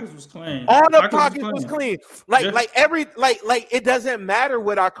clean. All the pockets was clean. Like it doesn't matter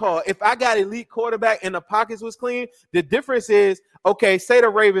what I call. If I got elite quarterback and the pockets was clean, the difference is, okay, say the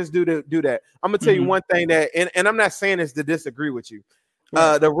Ravens do that. I'm going to tell you one thing that, and I'm not saying this to disagree with you.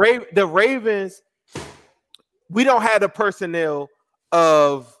 The Ravens, we don't have the personnel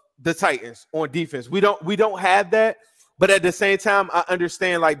of the Titans on defense. We don't have that, but at the same time, I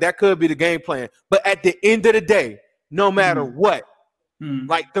understand, like, that could be the game plan. But at the end of the day, no matter what,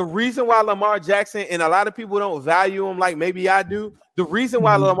 like, the reason why Lamar Jackson, and a lot of people don't value him like maybe I do, the reason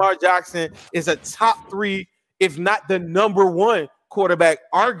why Lamar Jackson is a top 3, if not the number 1 quarterback,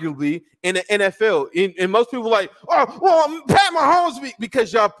 arguably, in the NFL. And most people are like, oh, well, Pat Mahomes,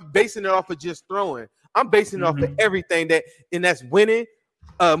 because y'all basing it off of just throwing. I'm basing it off of everything and that's winning,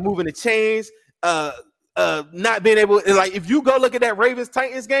 moving the chains, not being able, like, if you go look at that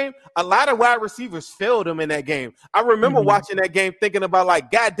Ravens-Titans game, a lot of wide receivers failed them in that game. I remember watching that game thinking about,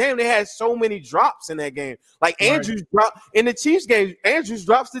 like, God damn, they had so many drops in that game. Like, Andrews dropped in the Chiefs game. Andrews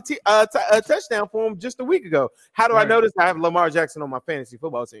drops the touchdown for him just a week ago. How do I know this? I have Lamar Jackson on my fantasy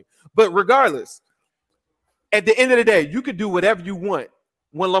football team. But regardless, at the end of the day, you could do whatever you want.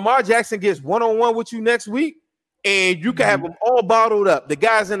 When Lamar Jackson gets one-on-one with you next week, and you can have them all bottled up, the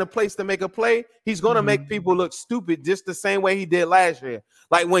guy's in a place to make a play, he's going to make people look stupid just the same way he did last year.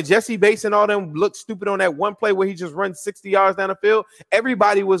 Like, when Jesse Bates and all them looked stupid on that one play where he just runs 60 yards down the field,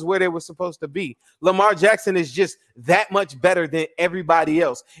 everybody was where they were supposed to be. Lamar Jackson is just that much better than everybody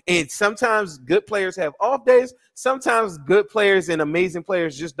else. And sometimes good players have off days. Sometimes good players and amazing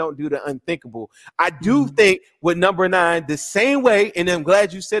players just don't do the unthinkable. I do think with number 9, the same way, and I'm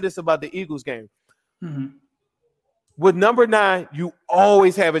glad you said this about the Eagles game. with number 9, you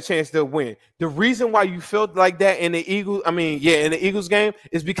always have a chance to win. The reason why you felt like that in the Eagles game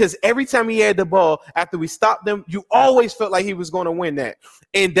is because every time he had the ball after we stopped them, you always felt like he was going to win that.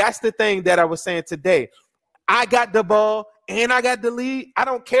 And that's the thing that I was saying today. I got the ball and I got the lead. I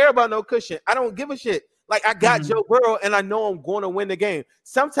don't care about no cushion. I don't give a shit. Like, I got Joe Burrow and I know I'm going to win the game.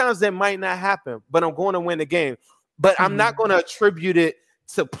 Sometimes that might not happen, but I'm going to win the game. But I'm not going to attribute it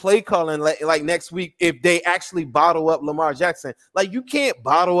to play calling like next week if they actually bottle up Lamar Jackson. Like, you can't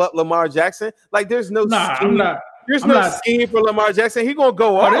bottle up Lamar Jackson. Like, there's no scheme. There's no scheme for Lamar Jackson. He's going to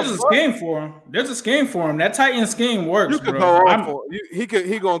go off. There's a scheme for him. There's a scheme for him. That Titan scheme works, you could go off for him. He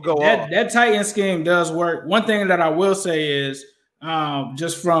going to go off. That Titan scheme does work. One thing that I will say is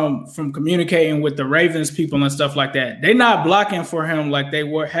just from communicating with the Ravens people and stuff like that, they're not blocking for him like they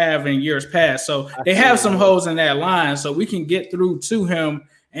have in years past. So they have some holes in that line, so we can get through to him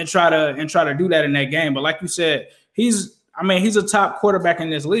and try to do that in that game. But like you said, he's a top quarterback in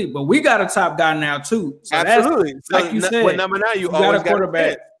this league, but we got a top guy now too. So absolutely. Like you said, with number 9, you always got a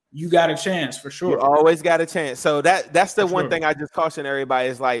quarterback. You got a chance for sure. You always got a chance. So that's the one thing I just caution everybody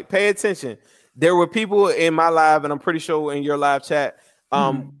is, like, pay attention. There were people in my live, and I'm pretty sure in your live chat,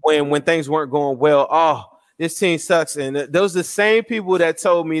 when things weren't going well, oh, this team sucks. And those are the same people that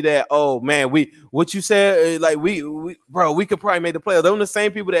told me that, oh man, what you said, like we could probably make the playoffs. Those are the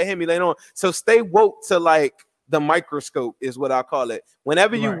same people that hit me later on. So stay woke to, like, the microscope is what I call it.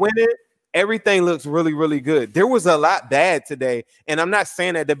 Whenever you win it, everything looks really, really good. There was a lot bad today, and I'm not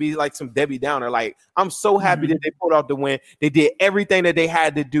saying that to be like some Debbie Downer. Like, I'm so happy that they pulled off the win. They did everything that they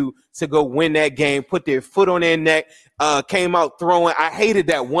had to do to go win that game, put their foot on their neck, came out throwing. I hated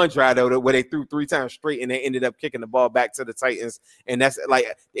that one drive, though, where they threw 3 times straight, and they ended up kicking the ball back to the Titans. And that's like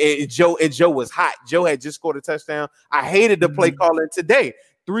Joe was hot. Joe had just scored a touchdown. I hated the play calling today.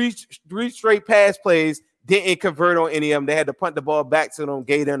 Three straight pass plays, didn't convert on any of them. They had to punt the ball back to them,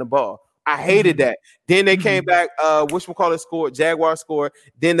 gave them the ball. I hated that. Then they came back, scored, Jaguars scored.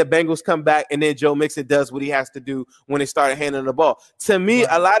 Then the Bengals come back, and then Joe Mixon does what he has to do when they started handling the ball. To me,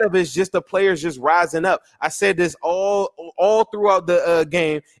 a lot of it's just the players just rising up. I said this all throughout the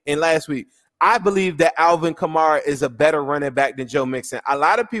game and last week. I believe that Alvin Kamara is a better running back than Joe Mixon. A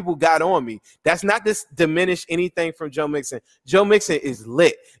lot of people got on me. That's not to diminish anything from Joe Mixon. Joe Mixon is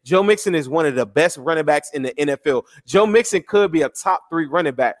lit. Joe Mixon is one of the best running backs in the NFL. Joe Mixon could be a top 3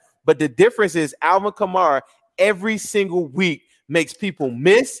 running back. But the difference is Alvin Kamara every single week makes people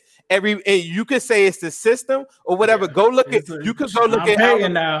miss. And you could say it's the system or whatever. Go look at. You could go look at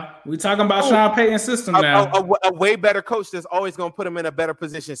Payton now. We talking about Sean Payton's system now. A way better coach that's always going to put him in a better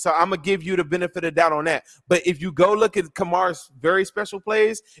position. So I'm gonna give you the benefit of the doubt on that. But if you go look at Kamara's very special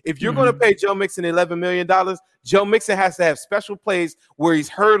plays, if you're going to pay Joe Mixon $11 million, Joe Mixon has to have special plays where he's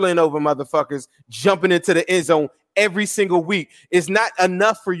hurdling over motherfuckers, jumping into the end zone every single week. It's not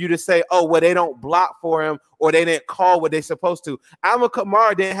enough for you to say, oh, well, they don't block for him or they didn't call what they're supposed to. Alvin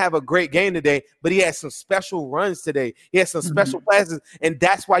Kamara didn't have a great game today, but he had some special runs today. He had some special passes, and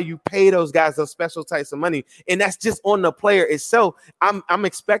that's why you pay those guys those special types of money. And that's just on the player itself. I'm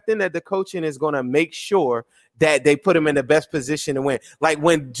expecting that the coaching is going to make sure that they put him in the best position to win. Like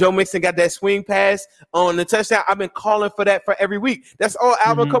when Joe Mixon got that swing pass on the touchdown, I've been calling for that for every week. That's all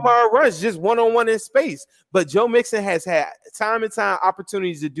Alvin Kamara runs, just one-on-one in space. But Joe Mixon has had time and time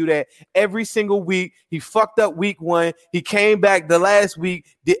opportunities to do that every single week. He fucked up week 1. He came back the last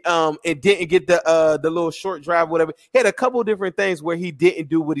week and didn't get the little short drive, whatever. He had a couple different things where he didn't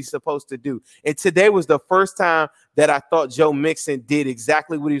do what he's supposed to do. And today was the first time that I thought Joe Mixon did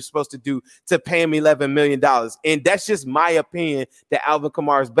exactly what he was supposed to do to pay him $11 million. And that's just my opinion that Alvin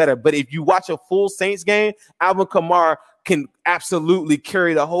Kamara is better. But if you watch a full Saints game, Alvin Kamara can absolutely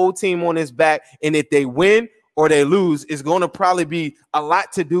carry the whole team on his back. And if they win or they lose, it's going to probably be a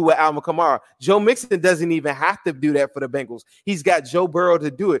lot to do with Alvin Kamara. Joe Mixon doesn't even have to do that for the Bengals. He's got Joe Burrow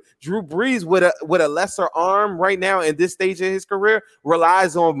to do it. Drew Brees with a lesser arm right now in this stage of his career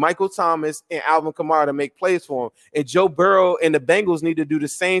relies on Michael Thomas and Alvin Kamara to make plays for him. And Joe Burrow and the Bengals need to do the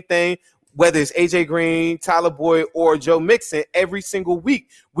same thing, whether it's AJ Green, Tyler Boyd, or Joe Mixon every single week.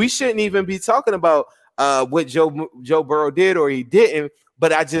 We shouldn't even be talking about what Joe Burrow did or he didn't,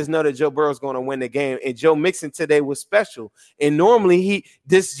 but I just know that Joe Burrow is going to win the game. And Joe Mixon today was special. And normally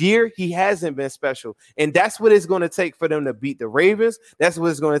this year he hasn't been special. And that's what it's going to take for them to beat the Ravens. That's what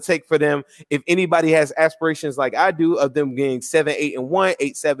it's going to take for them. If anybody has aspirations like I do of them getting 7-8-1,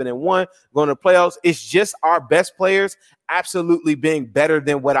 8-7-1, going to playoffs, it's just our best players absolutely being better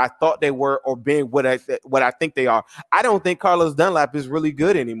than what I thought they were or being what I think they are. I don't think Carlos Dunlap is really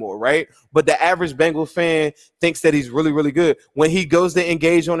good anymore, right? But the average Bengals fan thinks that he's really, really good. When he goes to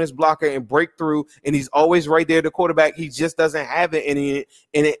engage on his blocker and break through, and he's always right there, the quarterback, he just doesn't have it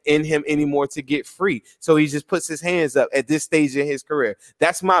in him anymore to get free. So he just puts his hands up at this stage in his career.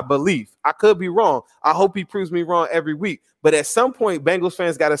 That's my belief. I could be wrong. I hope he proves me wrong every week. But at some point, Bengals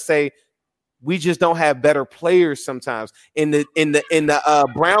fans got to say, we just don't have better players sometimes. In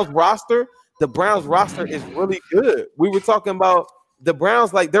the Browns roster, the Browns roster is really good. We were talking about the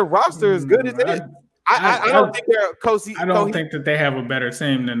Browns, like their roster is good as it is. I don't think they're cozy. I don't think that they have a better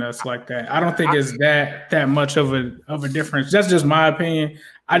team than us like that. I don't think it's that much of a difference. That's just my opinion.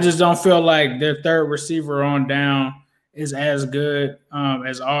 I just don't feel like their third receiver on down is as good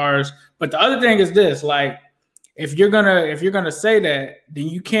as ours. But the other thing is this, like, if you're gonna say that, then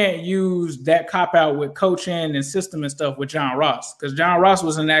you can't use that cop out with coaching and system and stuff with John Ross, because John Ross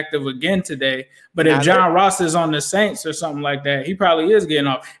was inactive again today. But if John Ross is on the Saints or something like that, he probably is getting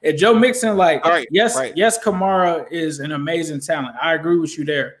off. If Joe Mixon, yes, Kamara is an amazing talent. I agree with you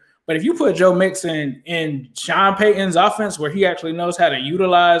there. But if you put Joe Mixon in Sean Payton's offense, where he actually knows how to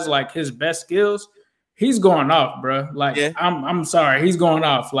utilize like his best skills, he's going off, bro. Like, yeah. I'm sorry. He's going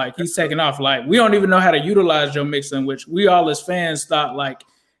off. Like, he's taking off. Like, we don't even know how to utilize Joe Mixon, which we all as fans thought, like,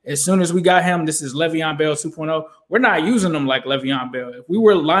 as soon as we got him, this is Le'Veon Bell 2.0. We're not using him like Le'Veon Bell. If we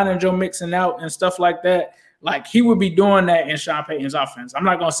were lining Joe Mixon out and stuff like that, like, he would be doing that in Sean Payton's offense. I'm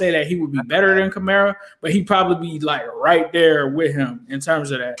not going to say that he would be better than Kamara, but he'd probably be, like, right there with him in terms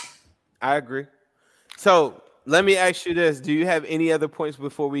of that. I agree. So, let me ask you this. Do you have any other points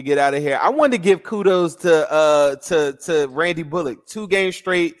before we get out of here? I wanted to give kudos to Randy Bullock. 2 games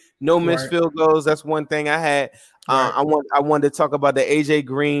straight, no missed field goals. That's one thing I had. I wanted to talk about the AJ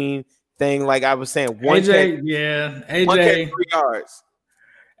Green thing. Like I was saying, AJ 3 yards.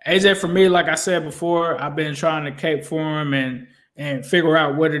 AJ, for me, like I said before, I've been trying to cape for him and figure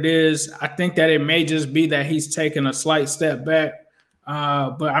out what it is. I think that it may just be that he's taking a slight step back.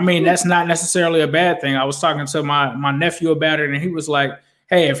 But I mean, that's not necessarily a bad thing. I was talking to my nephew about it, and he was like,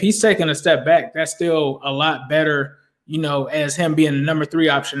 hey, if he's taking a step back, that's still a lot better, you know, as him being the number 3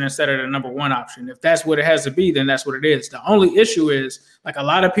 option instead of the number 1 option. If that's what it has to be, then that's what it is. The only issue is, like, a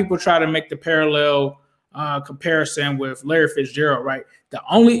lot of people try to make the parallel comparison with Larry Fitzgerald, right? The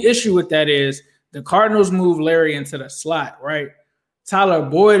only issue with that is the Cardinals move Larry into the slot, right? Tyler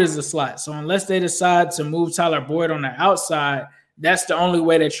Boyd is the slot. So unless they decide to move Tyler Boyd on the outside, that's the only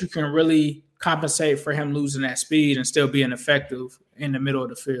way that you can really compensate for him losing that speed and still being effective in the middle of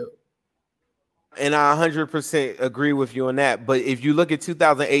the field. And I 100% agree with you on that. But if you look at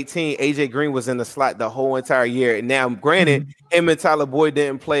 2018, AJ Green was in the slot the whole entire year. Now, granted, him and Tyler Boyd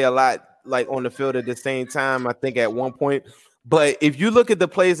didn't play a lot like on the field at the same time, I think at one point. But if you look at the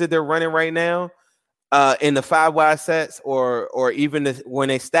plays that they're running right now in the 5 wide sets or even when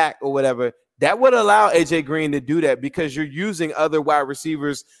they stack or whatever, that would allow AJ Green to do that because you're using other wide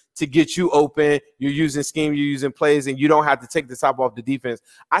receivers to get you open. You're using scheme, you're using plays, and you don't have to take the top off the defense.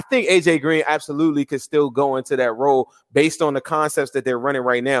 I think AJ Green absolutely could still go into that role based on the concepts that they're running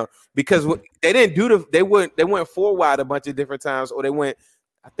right now, because they didn't do they went 4 wide a bunch of different times, or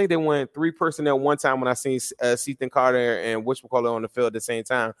I think they went 3 personnel one time when I seen Ethan Carter and whatchamacallit on the field at the same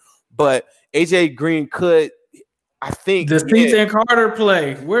time. But AJ Green could. I think the Ethan Carter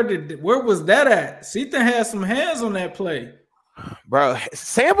play. Where was that at? Ethan had some hands on that play, bro.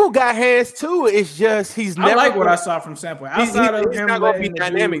 Sample got hands too. It's just I like what I saw from Sample. Outside of him, not gonna be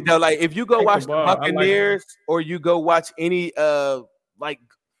dynamic though. Like if you go watch the Buccaneers or you go watch any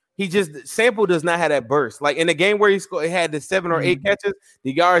Sample does not have that burst. Like in the game where he had the 7 or 8 catches,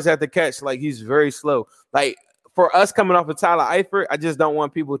 the yards at the catch, like he's very slow. Like for us coming off of Tyler Eifert, I just don't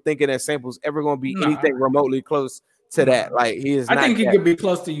want people thinking that Sample's ever going to be anything remotely close to that. Like he is. I think he could be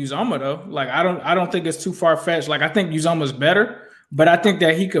close to Uzomah though. Like I don't think it's too far fetched. Like I think Uzomah's better, but I think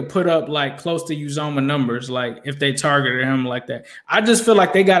that he could put up like close to Uzomah numbers. Like if they targeted him like that, I just feel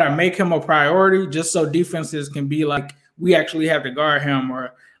like they got to make him a priority just so defenses can be like, we actually have to guard him,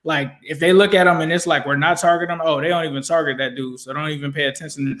 or like if they look at him and it's like we're not targeting him, they don't even target that dude, so don't even pay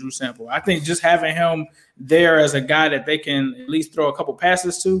attention to Drew Sample. I think just having him there as a guy that they can at least throw a couple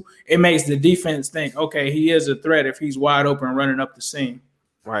passes to, it makes the defense think, okay, he is a threat if he's wide open running up the seam.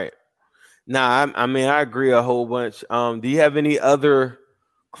 Right. Nah, I mean, I agree a whole bunch. Do you have any other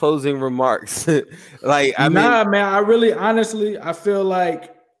closing remarks? Man, I really honestly, I feel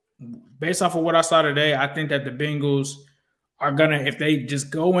like based off of what I saw today, I think that the Bengals are gonna, if they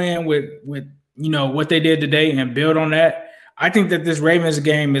just go in with what they did today and build on that, I think that this Ravens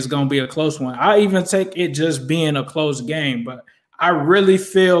game is going to be a close one. I even take it just being a close game, but I really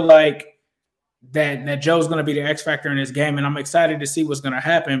feel like that Joe's going to be the X factor in this game, and I'm excited to see what's going to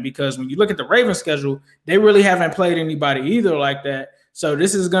happen because when you look at the Ravens schedule, they really haven't played anybody either like that. So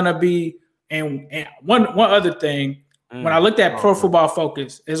this is going to be and one other thing, when I looked at Pro Football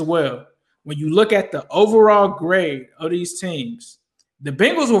Focus as well, when you look at the overall grade of these teams, the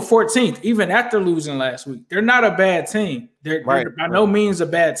Bengals were 14th even after losing last week. They're not a bad team. They're by no means a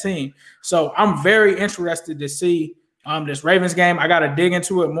bad team. So I'm very interested to see this Ravens game. I got to dig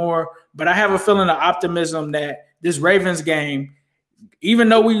into it more, but I have a feeling of optimism that this Ravens game, even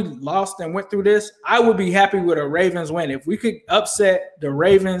though we lost and went through this, I would be happy with a Ravens win. If we could upset the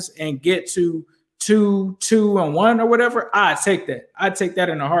Ravens and get to 2-1 or whatever, I'd take that. I'd take that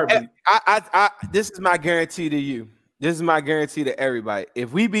in a heartbeat. This is my guarantee to you. This is my guarantee to everybody.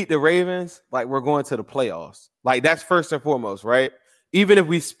 If we beat the Ravens, like we're going to the playoffs. Like that's first and foremost, right? Even if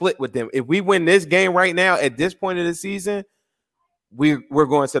we split with them, if we win this game right now at this point of the season, we're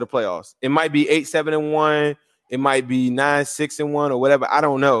going to the playoffs. It might be 8-7-1, it might be 9-6-1 or whatever. I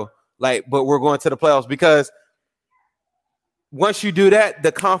don't know. Like, but we're going to the playoffs because once you do that,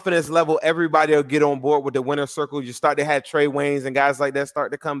 the confidence level, everybody will get on board with the winner circle. You start to have Trey Waynes and guys like that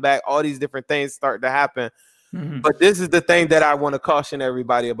start to come back. All these different things start to happen. Mm-hmm. But this is the thing that I want to caution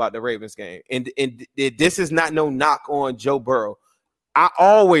everybody about the Ravens game. And this is not no knock on Joe Burrow. I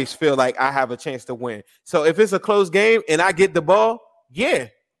always feel like I have a chance to win. So if it's a close game and I get the ball, yeah,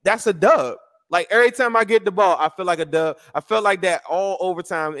 that's a dub. Like every time I get the ball, I feel like a dub. I felt like that all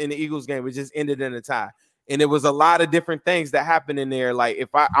overtime in the Eagles game. It just ended in a tie. And it was a lot of different things that happened in there. Like if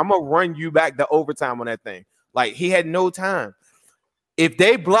I'm going to run you back to overtime on that thing. Like he had no time. If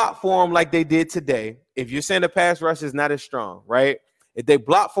they block for him like they did today, if you're saying the pass rush is not as strong, right? If they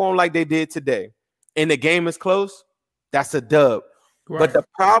block for him like they did today and the game is close, that's a dub. Right. But the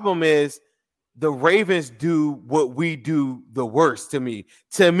problem is the Ravens do what we do the worst to me.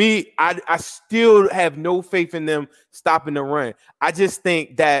 To me, I still have no faith in them stopping the run. I just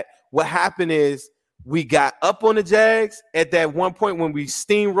think that what happened is we got up on the Jags at that one point when we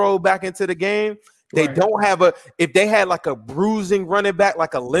steamrolled back into the game. They don't have if they had like a bruising running back,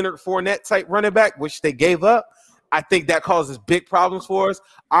 like a Leonard Fournette type running back, which they gave up, I think that causes big problems for us.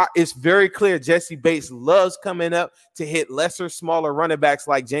 It's very clear Jesse Bates loves coming up to hit lesser, smaller running backs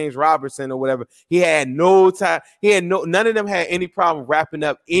like James Robertson or whatever. He had no time. None of them had any problem wrapping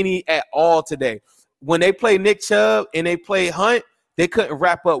up any at all today. When they play Nick Chubb and they play Hunt, they couldn't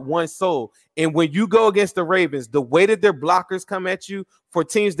wrap up one soul. And when you go against the Ravens, the way that their blockers come at you for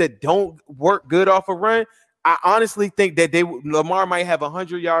teams that don't work good off a run, I honestly think that Lamar might have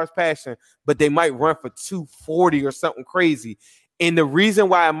 100 yards passing, but they might run for 240 or something crazy. And the reason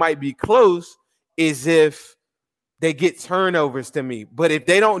why it might be close is if they get turnovers to me. But if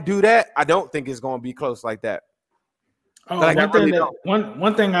they don't do that, I don't think it's going to be close like that.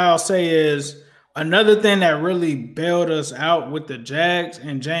 One thing I'll say is another thing that really bailed us out with the Jags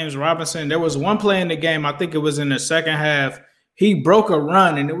and James Robinson, there was one play in the game, I think it was in the second half, he broke a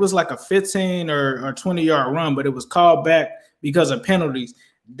run, and it was like a 15 or 20-yard run, but it was called back because of penalties.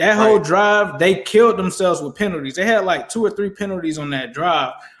 That whole drive, they killed themselves with penalties. They had like 2 or 3 penalties on that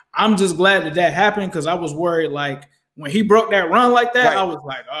drive. I'm just glad that happened because I was worried, like, when he broke that run like that, I was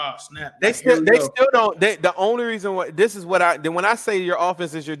like, oh, snap. They still don't. The only reason why when I say your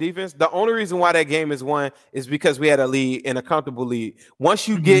offense is your defense, the only reason why that game is won is because we had a lead and a comfortable lead. Once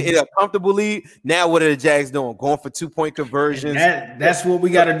you get in a comfortable lead, now what are the Jags doing? Going for 2-point conversions. That's what we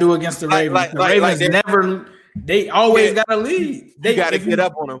got to do against the Ravens. They always got a lead. You got to get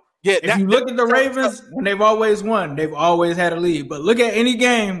up on them. Yeah, if you look at the Ravens, when they've always won, they've always had a lead. But look at any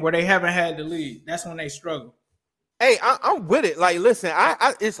game where they haven't had the lead. That's when they struggle. Hey, I'm with it. Like, listen,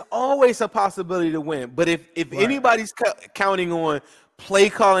 it's always a possibility to win. But if anybody's counting on play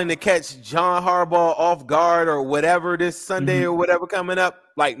calling to catch John Harbaugh off guard or whatever this Sunday or whatever coming up,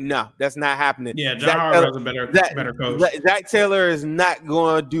 like, no, that's not happening. Yeah, John Harbaugh's a better coach. Zach Taylor is not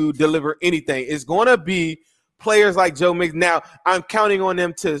going to deliver anything. It's going to be players like Joe Mixon. Now, I'm counting on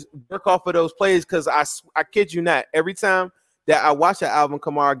them to work off of those plays because I kid you not, every time that I watch an Alvin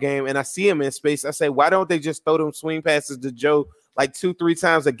Kamara game and I see him in space, I say, why don't they just throw them swing passes to Joe like 2-3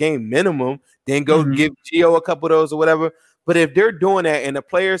 times a game minimum, then go give Gio a couple of those or whatever. But if they're doing that and the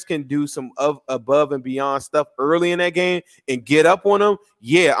players can do some above and beyond stuff early in that game and get up on them,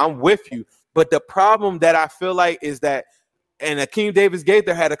 yeah, I'm with you. But the problem that I feel like is that, and Akeem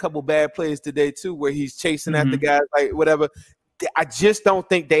Davis-Gaither had a couple bad plays today too, where he's chasing at the guys, like whatever. I just don't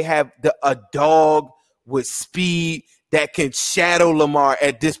think they have a dog with speed that can shadow Lamar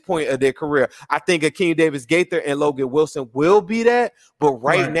at this point of their career. I think Akeem Davis-Gaither and Logan Wilson will be that, but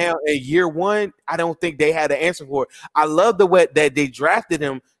right now in year one, I don't think they had an answer for it. I love the way that they drafted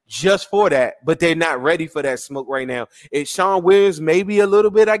him just for that, but they're not ready for that smoke right now. It's Sean Williams, maybe a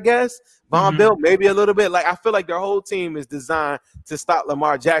little bit, I guess. Von Bell, maybe a little bit. Like, I feel like their whole team is designed to stop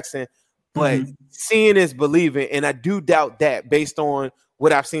Lamar Jackson, but seeing is believing, and I do doubt that based on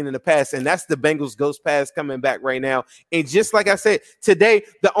what I've seen in the past, and that's the Bengals ghost pass coming back right now. And just like I said today,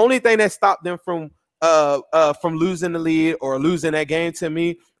 the only thing that stopped them from losing the lead or losing that game to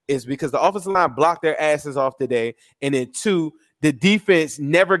me is because the offensive line blocked their asses off today, and then two, the defense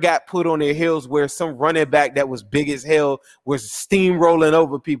never got put on their heels where some running back that was big as hell was steamrolling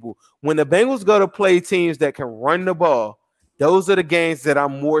over people. When the Bengals go to play teams that can run the ball, those are the games that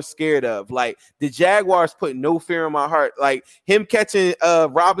I'm more scared of. Like, the Jaguars put no fear in my heart. Like, him catching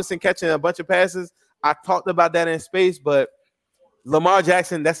Robinson catching a bunch of passes, I talked about that in space, but Lamar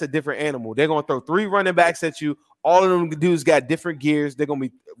Jackson, that's a different animal. They're going to throw 3 running backs at you. All of them dudes got different gears. They're going to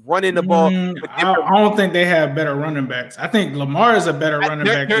be running the ball. I don't think they have better running backs. I think Lamar is a better running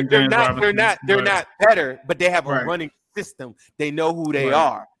back than James Robinson. They're not better, but they have a running system. They know who they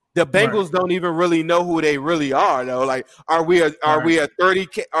are. The Bengals don't even really know who they really are, though. Like, are we a 30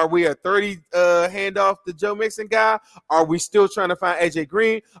 handoff to Joe Mixon guy? Are we still trying to find AJ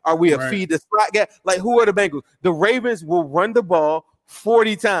Green? Are we a feed the slot guy? Like, who are the Bengals? The Ravens will run the ball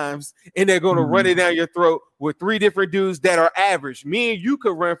 40 times, and they're going to run it down your throat with 3 different dudes that are average. Me and you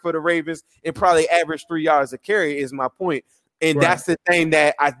could run for the Ravens and probably average 3 yards a carry is my point. And that's the thing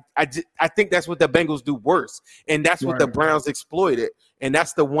that I think that's what the Bengals do worse. And that's what the Browns exploited. And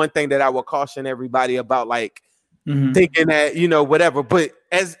that's the one thing that I would caution everybody about, like, thinking that, whatever. But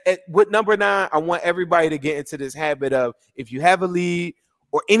with number 9, I want everybody to get into this habit of, if you have a lead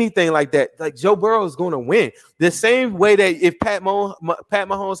or anything like that, like, Joe Burrow is going to win. The same way that if Pat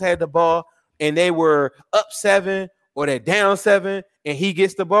Mahomes had the ball and they were up 7 or they're down 7 and he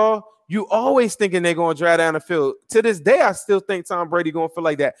gets the ball, you always thinking they're going to drive down the field. To this day, I still think Tom Brady going to feel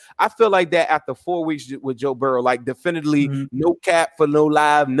like that. I feel like that after 4 weeks with Joe Burrow, like, definitely no cap for no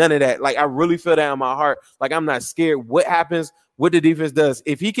live, none of that. Like, I really feel that in my heart. Like, I'm not scared what happens, what the defense does.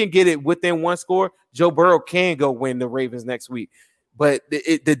 If he can get it within 1 score, Joe Burrow can go win the Ravens next week. But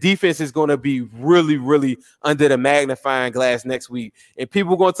the defense is going to be really, really under the magnifying glass next week. And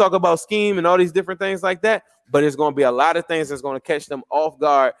people are going to talk about scheme and all these different things like that. But it's going to be a lot of things that's going to catch them off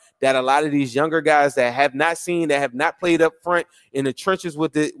guard that a lot of these younger guys that have not seen, that have not played up front in the trenches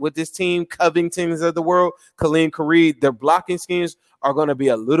with this team, Covingtons of the world, Khalil Kareem, their blocking schemes are going to be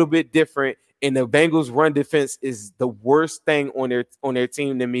a little bit different. And the Bengals' run defense is the worst thing on their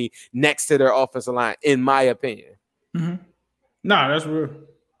team to me, next to their offensive line, in my opinion. No, that's real.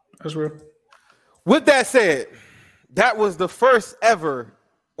 That's real. With that said, that was the first ever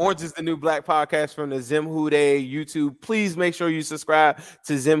Orange is the New Black podcast from the Zim Who Dey YouTube. Please make sure you subscribe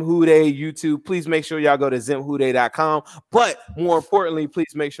to Zim Who Dey YouTube. Please make sure y'all go to zimwhodey.com. But more importantly,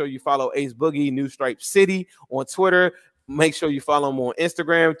 please make sure you follow Ace Boogie, New Stripe City on Twitter. Make sure you follow him on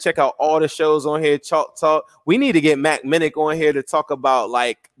Instagram. Check out all the shows on here. Chalk Talk. We need to get Mac Minnick on here to talk about,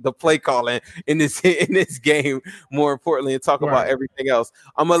 like, the play calling in this game. More importantly, and talk about everything else.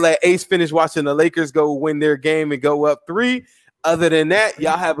 I'm gonna let Ace finish watching the Lakers go win their game and go up 3. Other than that,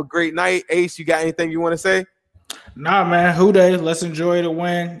 y'all have a great night. Ace, you got anything you want to say? Nah, man. Who Dey? Let's enjoy the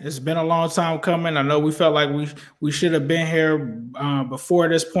win. It's been a long time coming. I know we felt like we should have been here before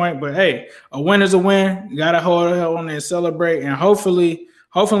this point, but hey, a win is a win. You gotta hold on and celebrate, and hopefully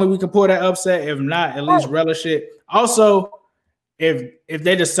we can pull that upset. If not, at least relish it. Also, if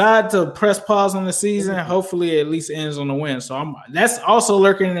they decide to press pause on the season, hopefully it at least ends on the win. So that's also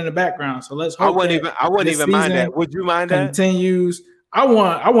lurking in the background. So let's hope. I wouldn't even mind that. Would you mind that? Continues. I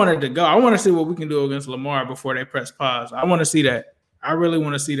wanted to go. I want to see what we can do against Lamar before they press pause. I want to see that. I really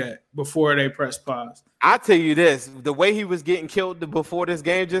want to see that before they press pause. I'll tell you this, the way he was getting killed before this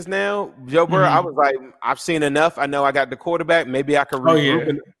game just now, Joe Burrow, I was like, I've seen enough. I know I got the quarterback. Maybe I could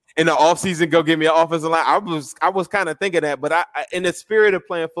regroup in the offseason, go get me an offensive line. I was kind of thinking that, but I in the spirit of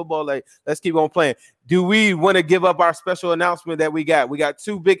playing football, like, let's keep on playing. Do we want to give up our special announcement that we got? We got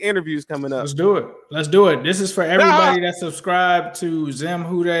 2 big interviews coming up. Let's do it. This is for everybody that subscribed to Zim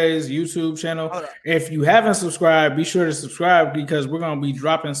Who Dey's YouTube channel. If you haven't subscribed, be sure to subscribe, because we're going to be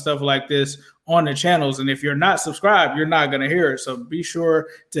dropping stuff like this on the channels. And if you're not subscribed, you're not going to hear it. So be sure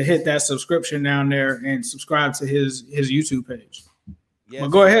to hit that subscription down there and subscribe to his YouTube page. Yes. Well,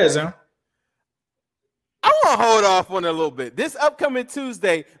 go ahead, Zim. I want gonna hold off on it a little bit. This upcoming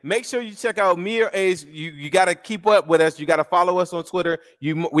Tuesday, make sure you check out me or Ace. You got to keep up with us. You got to follow us on Twitter.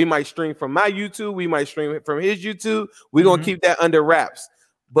 We might stream from my YouTube. We might stream it from his YouTube. We're gonna keep that under wraps.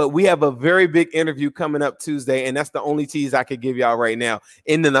 But we have a very big interview coming up Tuesday, and that's the only tease I could give y'all right now.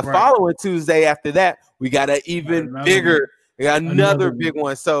 And then the following Tuesday after that, we got an even bigger, another big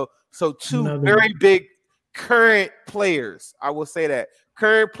one. So two very big current players. I will say that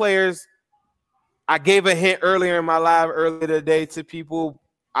current players. I gave a hint earlier in my live earlier today to people.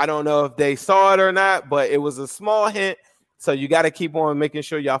 I don't know if they saw it or not, but it was a small hint. So you got to keep on making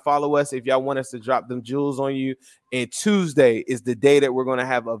sure y'all follow us if y'all want us to drop them jewels on you. And Tuesday is the day that we're going to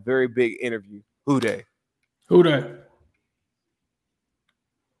have a very big interview. Who day?